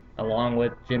 and along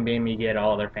with Jim Beam, you get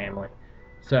all their family.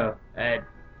 So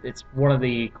it's one of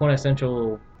the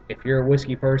quintessential, if you're a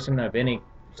whiskey person of any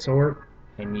sort,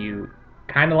 and you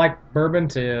kind of like bourbon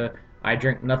I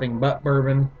drink nothing but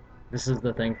bourbon, this is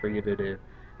the thing for you to do.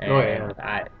 And Oh,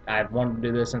 yeah. I've wanted to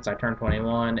do this since I turned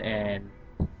 21, and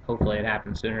hopefully it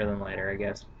happens sooner than later, I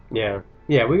guess. Yeah.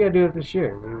 Yeah, we gotta do it this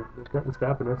year. I mean, there's nothing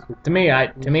stopping us. My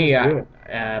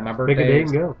birthday. Pick a date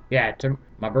and go. Yeah,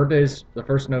 my birthday is the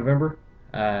 1st of November.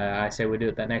 I say we do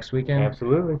it that next weekend.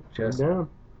 Absolutely. Just down.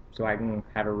 so I can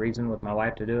have a reason with my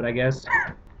wife to do it, I guess.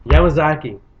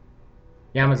 Yamazaki.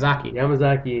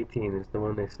 Yamazaki 18 is the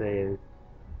one they say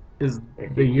is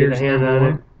if the you year's get a hand number on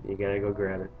one. it, you gotta go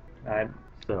grab it.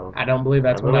 I don't believe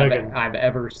that's one American. I've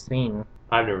ever seen.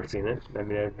 I've never seen it. I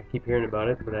mean, I keep hearing about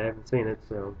it, but I haven't seen it.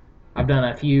 So I've done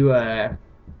a few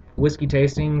whiskey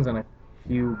tastings and a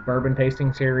few bourbon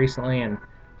tastings here recently, and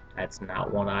that's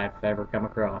not one I've ever come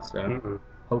across. So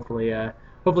hopefully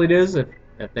it is. If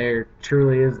there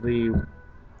truly is the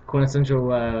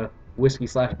quintessential whiskey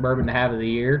 / bourbon to have of the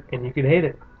year, and you can hate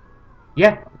it.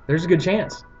 Yeah, there's a good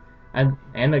chance. And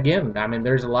again, I mean,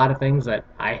 there's a lot of things that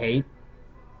I hate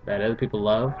that other people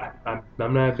love. I'm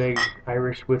not a big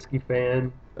Irish whiskey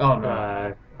fan. Oh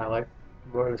no. I like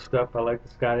more of the stuff. I like the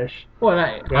Scottish. Well,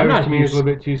 the Irish to me is a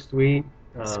little bit too sweet.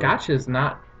 Scotch is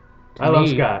not. I love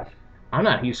Scotch. I'm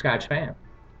not a huge Scotch fan,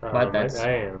 but that's.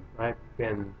 I am.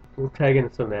 And we'll tag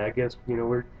into some of that. I guess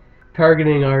we're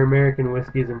targeting our American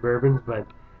whiskeys and bourbons, but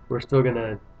we're still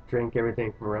gonna drink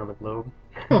everything from around the globe.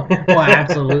 Well,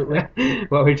 absolutely.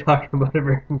 While we're talking about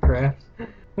American crafts.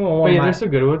 Well, but yeah, there's some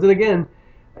good ones, and again,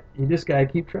 you just gotta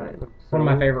keep trying them. So. One of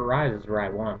my favorite ryes is Rye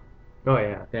 1. Oh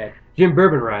yeah. Yeah. Jim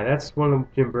Bourbon Rye. That's one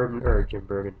of Jim Beam.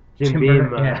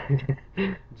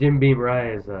 Jim Beam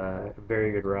Rye is a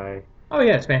very good rye. Oh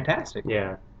yeah, it's fantastic.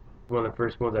 Yeah, one of the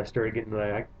first ones I started getting.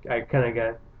 I kind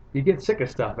of you get sick of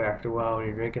stuff after a while when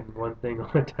you're drinking one thing all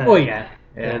the time. Oh yeah.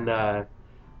 And I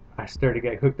started to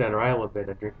get hooked on rye a little bit.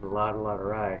 I'm drinking a lot of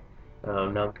rye. Now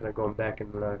I'm kind of going back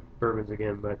into bourbons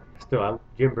again, but still,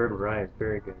 Jim Bourbon Rye is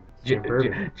very good. Jim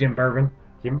Bourbon. Jim Bourbon.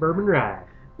 Jim Bourbon Rye.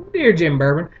 Dear Jim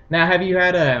Bourbon. Now, have you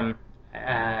had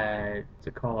what's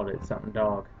it called? It's something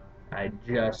dog.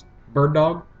 Bird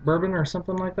Dog Bourbon or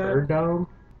something like that. Bird Dog.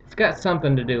 It's got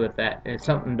something to do with that. It's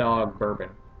something dog bourbon.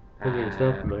 Doesn't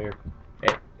sound familiar.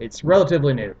 It's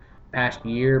relatively new. Past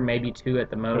year, maybe 2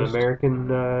 at the most. An American.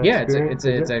 Yeah, experience,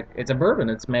 it's a bourbon.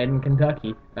 It's made in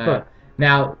Kentucky.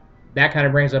 Now that kind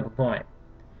of brings up a point.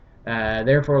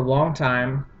 There for a long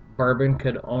time, bourbon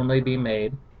could only be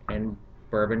made in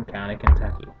Bourbon County,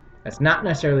 Kentucky. That's not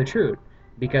necessarily true,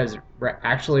 because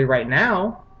actually right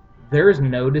now there is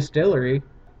no distillery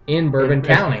in Bourbon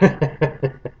County,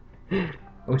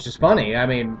 which is funny. I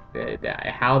mean,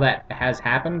 how that has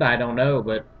happened, I don't know,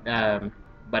 but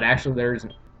actually there's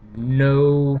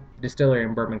no distillery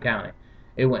in Bourbon County.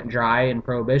 It went dry in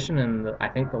Prohibition, and I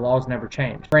think the laws never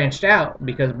changed. Branched out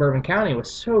because Bourbon County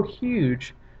was so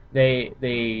huge,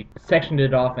 they sectioned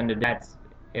it off into that's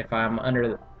if I'm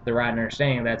under the right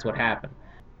understanding, that's what happened.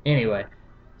 Anyway,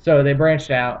 so they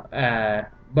branched out,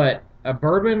 but a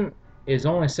bourbon is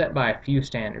only set by a few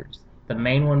standards. The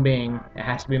main one being it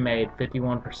has to be made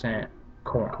 51%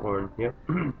 corn. Corn, yep.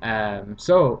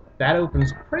 So that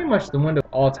opens pretty much the window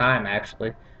all time,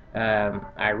 actually.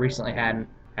 I recently had,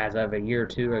 as of a year or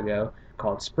two ago,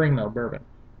 called Spring Mill Bourbon.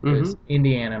 It's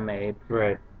Indiana made.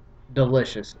 Right.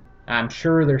 Delicious. I'm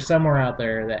sure there's somewhere out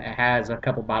there that has a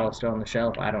couple bottles still on the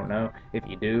shelf. I don't know. If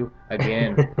you do,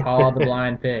 again, call the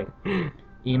blind pig.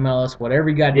 Email us, whatever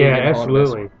you got to do to get a hold of us.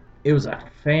 Absolutely. It was a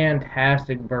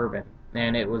fantastic bourbon,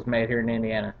 and it was made here in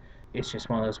Indiana. It's just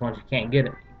one of those ones you can't get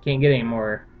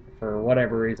anymore for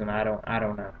whatever reason. I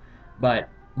don't know. But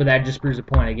that just proves the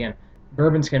point again.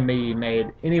 Bourbons can be made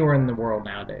anywhere in the world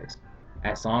nowadays,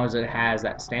 as long as it has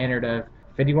that standard of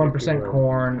 51%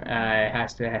 corn. It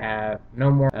has to have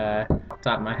no more off the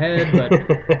top of my head,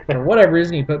 but for whatever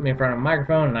reason, you put me in front of a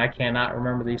microphone, and I cannot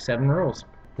remember these 7 rules.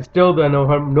 Distilled no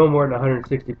more than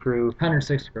 160 proof.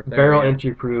 160 proof. Barrel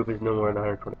entry proof is no more than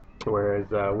 120. Whereas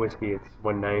whiskey, it's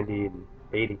 190 and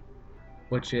 80.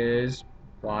 Which is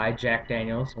why Jack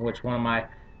Daniels, which one of my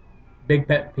big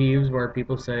pet peeves where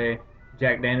people say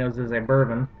Jack Daniels is a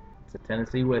bourbon. It's a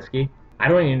Tennessee whiskey. I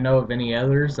don't even know of any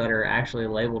others that are actually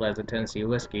labeled as a Tennessee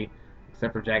whiskey,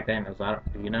 except for Jack Daniels. Do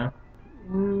you know?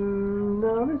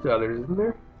 No, there's others, isn't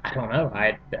there? I don't know.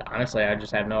 Honestly, I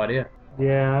just have no idea.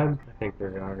 Yeah, I think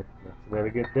there are. That's another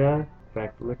good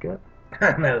fact to look up.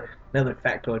 another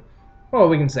factoid. Well,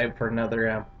 we can save it for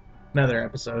another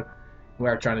episode. We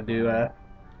are trying to do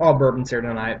all bourbons here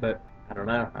tonight, but I don't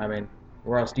know. I mean,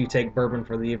 where else do you take bourbon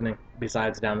for the evening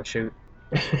besides down the chute?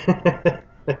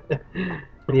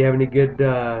 Do you have any good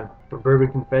bourbon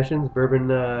confessions,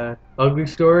 bourbon ugly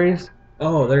stories?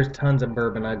 Oh, there's tons of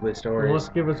bourbon ugly stories. Well, let's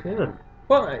give us one.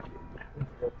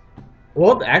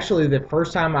 Well, actually, the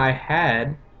first time I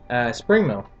had Spring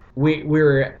Mill,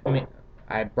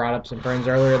 I brought up some friends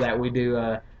earlier that we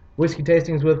do whiskey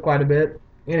tastings with quite a bit.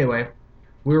 Anyway,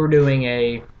 we were doing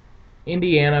a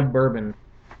Indiana bourbon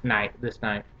night this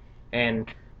night,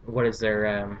 and what is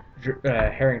their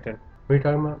Harrington? What are you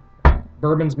talking about?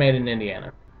 Bourbon's made in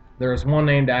Indiana. There was one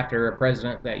named after a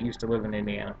president that used to live in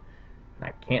Indiana.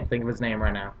 I can't think of his name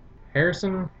right now.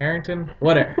 Harrington?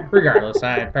 Whatever. Regardless,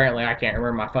 apparently I can't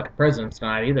remember my fucking president's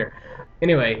tonight either.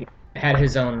 Anyway, had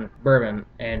his own bourbon,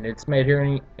 and it's made here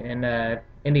in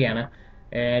Indiana,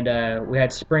 and we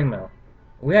had Spring Mill.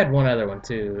 We had one other one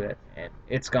too, and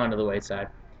it's gone to the wayside.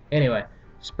 Anyway,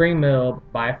 Spring Mill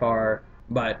by far,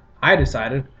 but I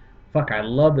decided, fuck, I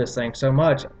love this thing so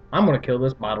much, I'm going to kill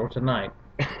this bottle tonight.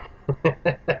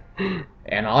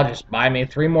 And I'll just buy me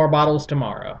 3 more bottles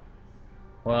tomorrow.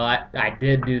 Well, I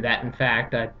did do that. In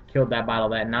fact, I killed that bottle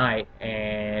that night,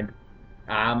 and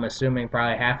I'm assuming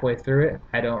probably halfway through it,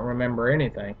 I don't remember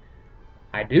anything.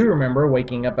 I do remember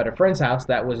waking up at a friend's house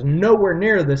that was nowhere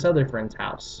near this other friend's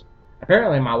house.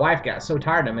 Apparently, my wife got so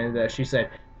tired of me that she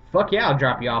said, fuck yeah, I'll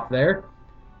drop you off there,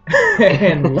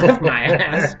 and left my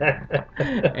ass.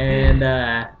 And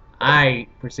I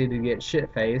proceeded to get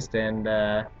shit-faced, and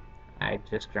I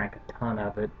just drank a ton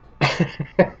of it.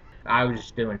 I was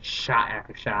just doing shot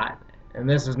after shot, and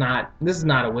this is not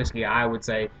a whiskey I would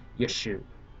say you shoot.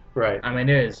 Right. I mean,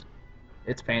 it's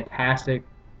fantastic,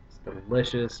 it's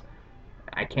delicious.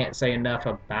 I can't say enough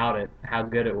about it, how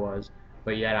good it was,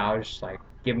 but yet I was just like,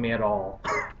 give me it all.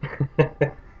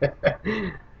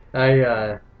 I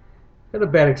had a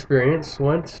bad experience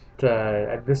once.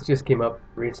 This just came up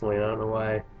recently, I don't know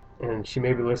why, and she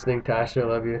may be listening. Tasha, I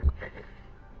love you,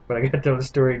 but I gotta tell the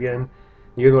story again.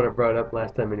 You're the one that brought it up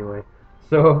last time anyway.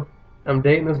 So, I'm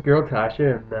dating this girl,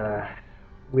 Tasha, and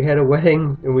we had a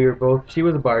wedding, and she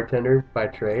was a bartender by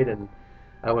trade, and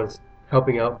I was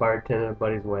helping out bartending at a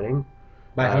buddy's wedding.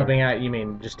 By helping out, you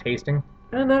mean just tasting?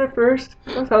 Not at first.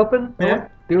 I was helping. Yeah. I was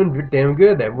doing damn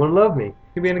good. Everyone loved me.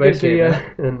 You're being a good kid.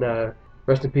 And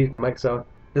rest in peace, Mike. So,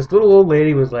 this little old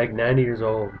lady was like 90 years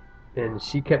old, and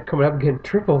she kept coming up and getting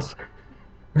triples.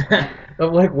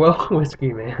 I'm like, well,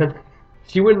 whiskey, man.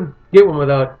 She wouldn't get one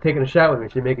without taking a shot with me.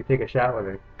 She'd make me take a shot with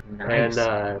her. Nice.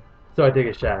 And so I take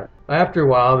a shot. After a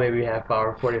while, maybe half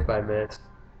hour, 45 minutes,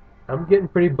 I'm getting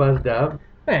pretty buzzed up.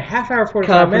 Man, half hour,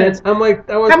 45 minutes? I'm like,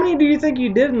 how many do you think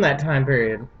you did in that time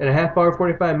period? In a half hour,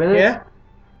 45 minutes? Yeah.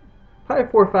 Probably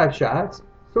 4 or 5 shots.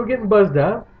 So we're getting buzzed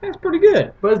up. That's pretty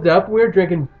good. Buzzed up. We were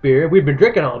drinking beer. We've been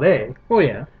drinking all day. Oh,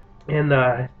 yeah. And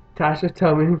Tasha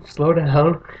told me, slow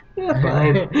down. Yeah,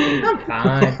 fine. I'm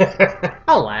fine.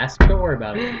 I'll last. Don't worry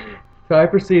about it. So I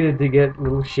proceeded to get a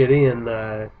little shitty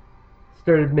and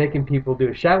started making people do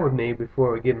a shot with me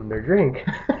before we give them their drink.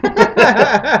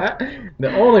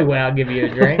 The only way I'll give you a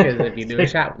drink is if you do a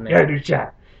shot with me. Gotta do a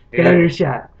shot. Gotta do a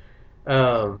shot.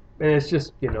 And it's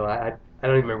just, I don't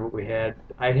even remember what we had.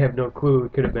 I have no clue.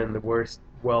 It could have been the worst.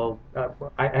 Well,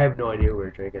 I have no idea what we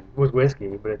were drinking. It was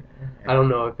whiskey, but I don't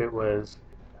know if it was.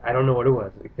 I don't know what it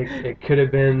was. It could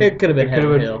have been. It could have been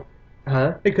Heaven Hill.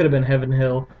 Huh? It could have been Heaven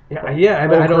Hill. Yeah. I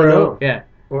don't know. Yeah.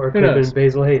 Or it could have been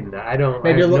Basil Hayden. I don't.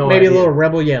 Maybe I have maybe a little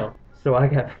Rebel Yell. So I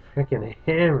got freaking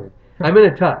hammered. I'm in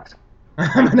a tux.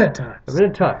 I'm in a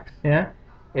tux. Yeah.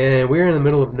 And we were in the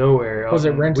middle of nowhere. Was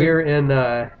it rented? We were in.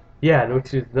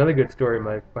 Which is another good story.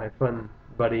 My fun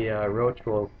buddy Roach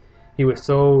he was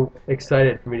so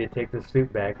excited for me to take the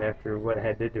suit back after what I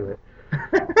had to do it.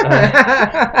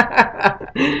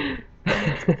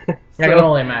 I can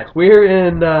only imagine. We're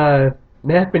in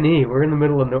Napanee. We're in the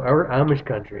middle of we're Amish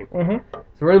country. Mm-hmm. So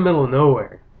we're in the middle of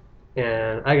nowhere,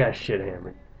 and I got shit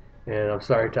hammered. And I'm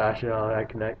sorry, Tasha. I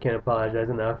can't apologize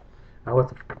enough. I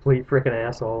was a complete freaking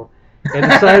asshole, and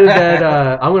decided that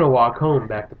I'm gonna walk home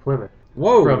back to Plymouth.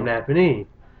 Whoa. From Napanee.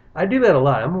 I do that a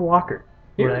lot. I'm a walker.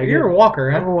 You're a walker,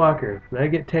 huh? I'm a walker. When I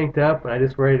get tanked up and I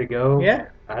just ready to go, yeah.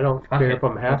 I don't care if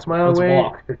I'm half mile let's away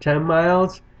walk. or 10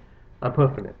 miles. I'm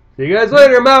hoofing it. See you guys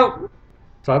later. I'm out.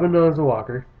 So I've been known as a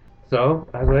walker. So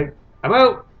I was like, I'm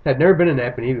out. Had never been in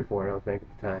Napanee before, I don't think, at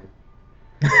the time.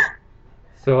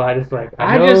 So I just like,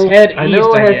 I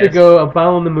know I have to go. I'm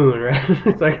following the moon, right?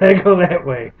 It's like I go that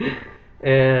way.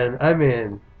 And I'm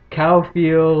in cow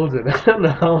fields, and I don't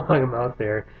know how long I'm out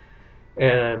there.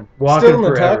 And I'm walking Still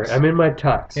in forever. The tux? I'm in my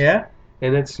tux. Yeah?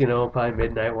 And it's, probably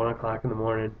midnight, 1 o'clock in the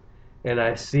morning. And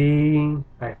I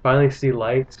finally see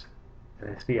lights,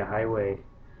 and I see a highway.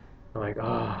 I'm like, that's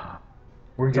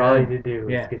all I need to do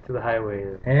is get to the highway,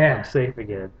 and I'm safe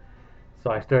again.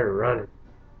 So I started running.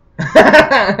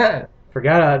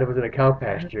 Forgot I was in a cow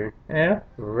pasture. Yeah?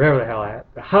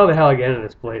 How the hell I got into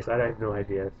this place, I have no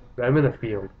idea. But I'm in a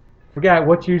field. Forgot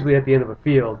what's usually at the end of a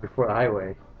field before the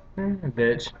highway.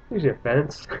 Bitch. Usually a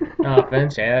fence. Oh, a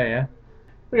fence, yeah.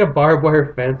 Like a barbed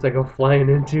wire fence I go flying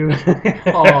into.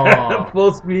 Oh.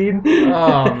 Full speed.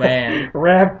 Oh, man.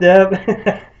 Wrapped up.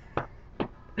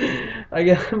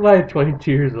 I'm like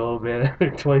 22 years old, man.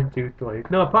 22, 20.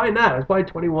 No, probably not. I was probably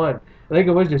 21. I think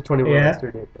it was just 21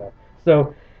 yesterday.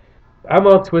 So I'm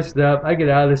all twisted up. I get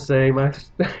out of this thing. My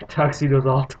tuxedo's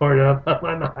all torn up. I'm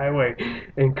on the highway,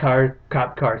 and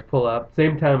cop cars pull up.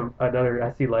 Same time,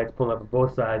 I see lights pulling up on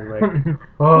both sides. Like,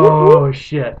 oh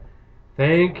shit!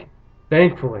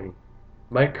 Thankfully,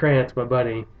 Mike Krantz, my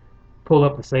buddy, pulled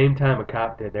up the same time a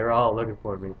cop did. They were all looking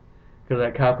for me. Because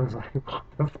that cop was like, what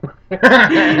the fuck?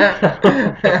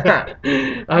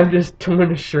 I'm just torn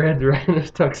to shreds right in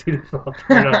this tuxedo all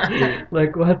torn up.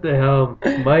 Like, what the hell?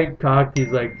 Mike talked,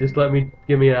 he's like,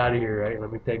 get me out of here, right? Let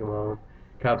me take him home.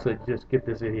 Cop said, just get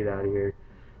this idiot out of here.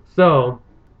 So,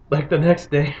 like the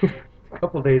next day, a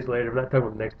couple days later, I'm not talking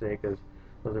about the next day because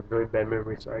it was a really bad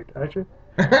memory, sorry, Tasha.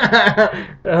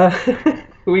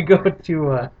 We go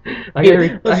to,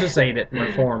 let's just say it in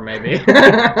reform, maybe.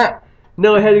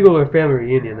 No, I had to go to a family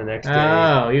reunion the next day.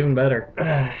 Oh, even better.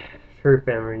 Her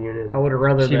family reunion. I would have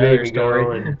rather she made me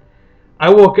go. And I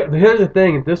woke up. Here's the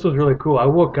thing. This was really cool. I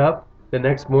woke up the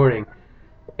next morning,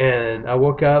 and I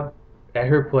woke up at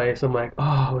her place. I'm like,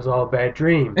 oh, it was all a bad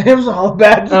dream. It was all a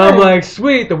bad dream. I'm like,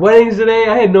 sweet. The wedding's today.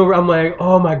 I'm like,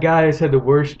 oh my god, I just had the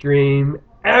worst dream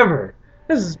ever.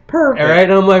 This is perfect. All right,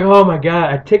 and I'm like, oh my god.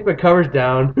 I take my covers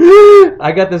down.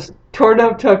 I got this torn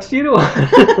up tuxedo on.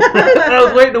 I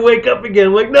was waiting to wake up again.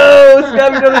 I'm like, no, it's got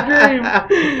to be another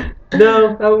dream.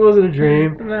 No, that wasn't a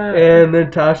dream. No. And then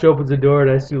Tasha opens the door,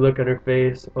 and I see a look on her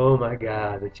face. Oh my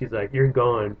god. And she's like, you're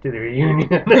going to the reunion.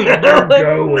 I'm like,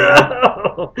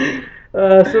 no.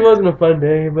 So it wasn't a fun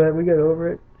day, but we got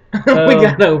over it. We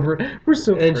got over it. We're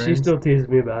so and friends. She still teases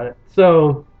me about it.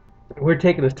 So we're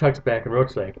taking this tux back, and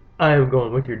Roach's like, I am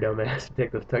going with your dumb ass to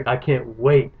take this tux. I can't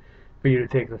wait for you to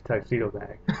take this tuxedo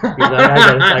back. I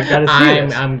gotta see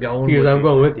this. I'm going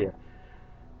going with you.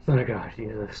 So I go, oh,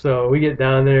 Jesus. So we get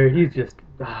down there. He's just,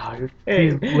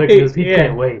 he's licking his, he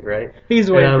can't wait, right? He's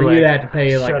waiting for you to have to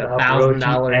pay like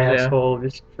 $1,000. Asshole.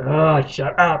 Just,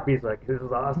 shut up. He's like, this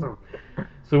is awesome.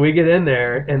 So we get in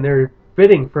there, and they're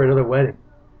bidding for another wedding.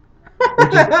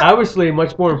 Which is obviously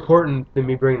much more important than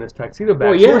me bringing this tuxedo back.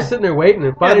 Well, yeah. So we're sitting there waiting,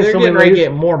 and finally they're getting ready to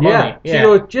get more money. Yeah.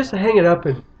 So just hang it up,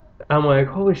 and I'm like,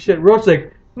 holy shit. Roach's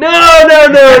like, No.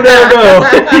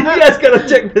 You guys gotta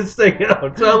check this thing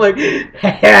out. So I'm like,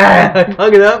 yeah,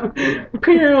 hung it up.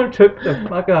 Took the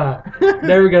fuck off.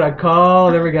 Never got a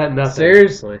call. Never got nothing.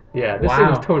 Seriously? Yeah, this thing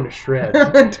was torn to shreds.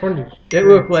 It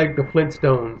looked like the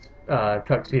Flintstones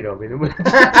tuxedo. I mean, it was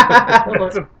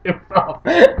awful.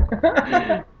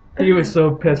 He was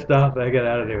so pissed off that I got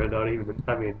out of there without even,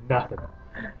 nothing.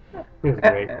 It was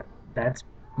great.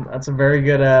 That's a very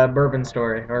good bourbon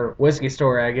story, or whiskey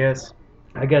story, I guess.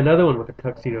 I got another one with a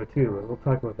tuxedo, too, and we'll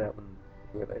talk about that one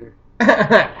later.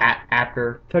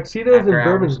 After tuxedos and hours.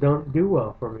 bourbons don't do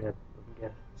well for me.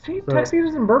 See,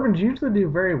 tuxedos and bourbons usually do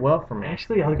very well for me.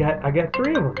 Actually, I got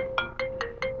 3 of them.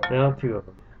 No, 2 of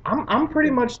them. I'm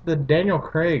pretty much the Daniel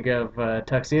Craig of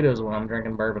tuxedos when I'm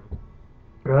drinking bourbon.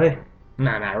 Really?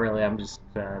 No, not really. I'm just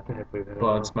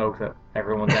blowing smoke up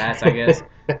everyone's ass, I guess.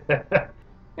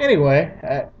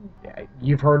 Anyway,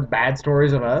 you've heard bad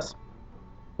stories of us.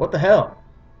 What the hell?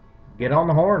 Get on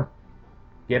the horn.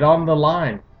 Get on the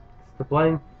line. It's the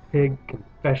Blind Pig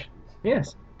Confessions.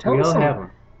 Yes. We all have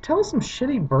them. Tell us some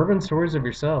shitty bourbon stories of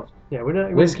yourselves. Yeah, we're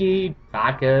not whiskey,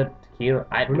 vodka, tequila.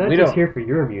 We're not just here for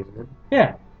your amusement.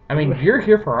 Yeah, I mean you're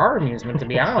here for our amusement. To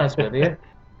be honest with you,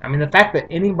 I mean the fact that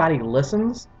anybody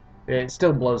listens, it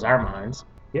still blows our minds.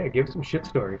 Yeah, give some shit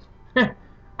stories. I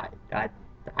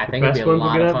think it'd be a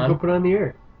lot of fun. Go put on the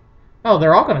air. Oh,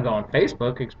 they're all going to go on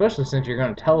Facebook, especially since you're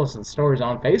going to tell us the stories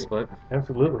on Facebook.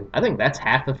 Absolutely. I think that's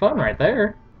half the fun right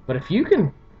there. But if you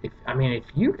can, if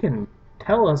you can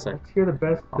tell us a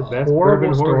best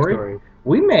horrible story,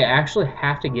 we may actually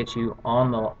have to get you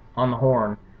on the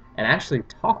horn and actually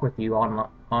talk with you on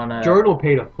Jordan will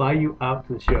pay to fly you out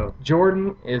to the show.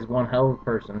 Jordan is one hell of a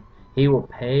person. He will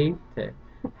pay to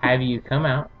have you come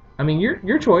out. I mean,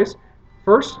 your choice.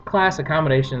 First class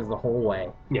accommodations the whole way.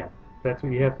 Yeah, that's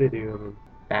what you have to do.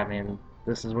 I mean,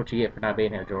 this is what you get for not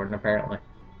being here, Jordan, apparently.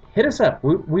 Hit us up.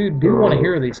 We do want to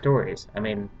hear these stories. I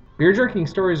mean, beer drinking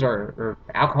stories or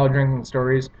alcohol drinking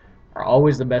stories are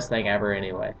always the best thing ever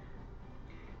anyway.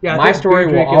 Yeah, my story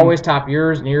will always top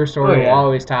yours, and your story will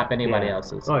always top anybody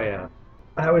else's. Oh, yeah.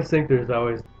 I always think there's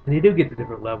always... And you do get to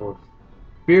different levels.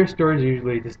 Beer stories are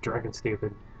usually just drunken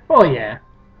stupid. Oh, yeah.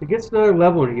 It gets to another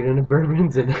level when you get into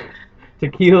bourbons and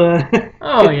tequila.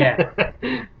 Oh, yeah.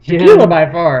 Tequila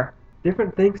by far.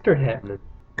 Different things start happening.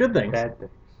 Good things. Bad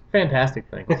things. Fantastic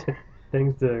things.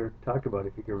 Things to talk about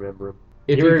if you can remember them.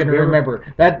 If you can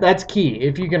remember. That's key.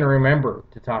 If you can remember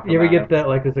to talk about it. You ever get that,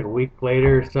 like, it's like a week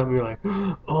later or something, you're like,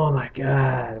 oh my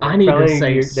God. I need to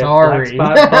say sorry.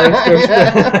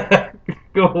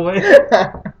 Go away.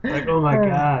 Like, oh my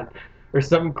God. Or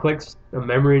something clicks a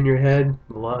memory in your head.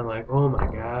 Like, oh my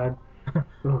God.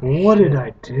 Oh, what did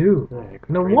I do?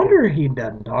 No wonder he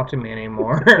doesn't talk to me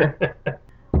anymore.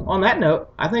 On that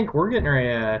note, I think we're getting ready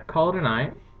to call it a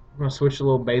night. We're going to switch to a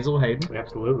little Basil Hayden.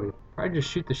 Absolutely. Probably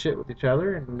just shoot the shit with each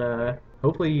other, and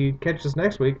hopefully you catch us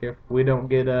next week if we don't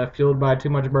get fueled by too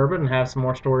much bourbon and have some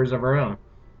more stories of our own.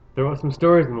 Throw out some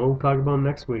stories and we'll talk about them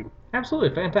next week.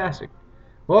 Absolutely. Fantastic.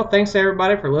 Well, thanks to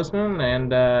everybody for listening,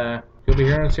 and you'll be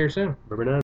hearing us here soon. Bourbon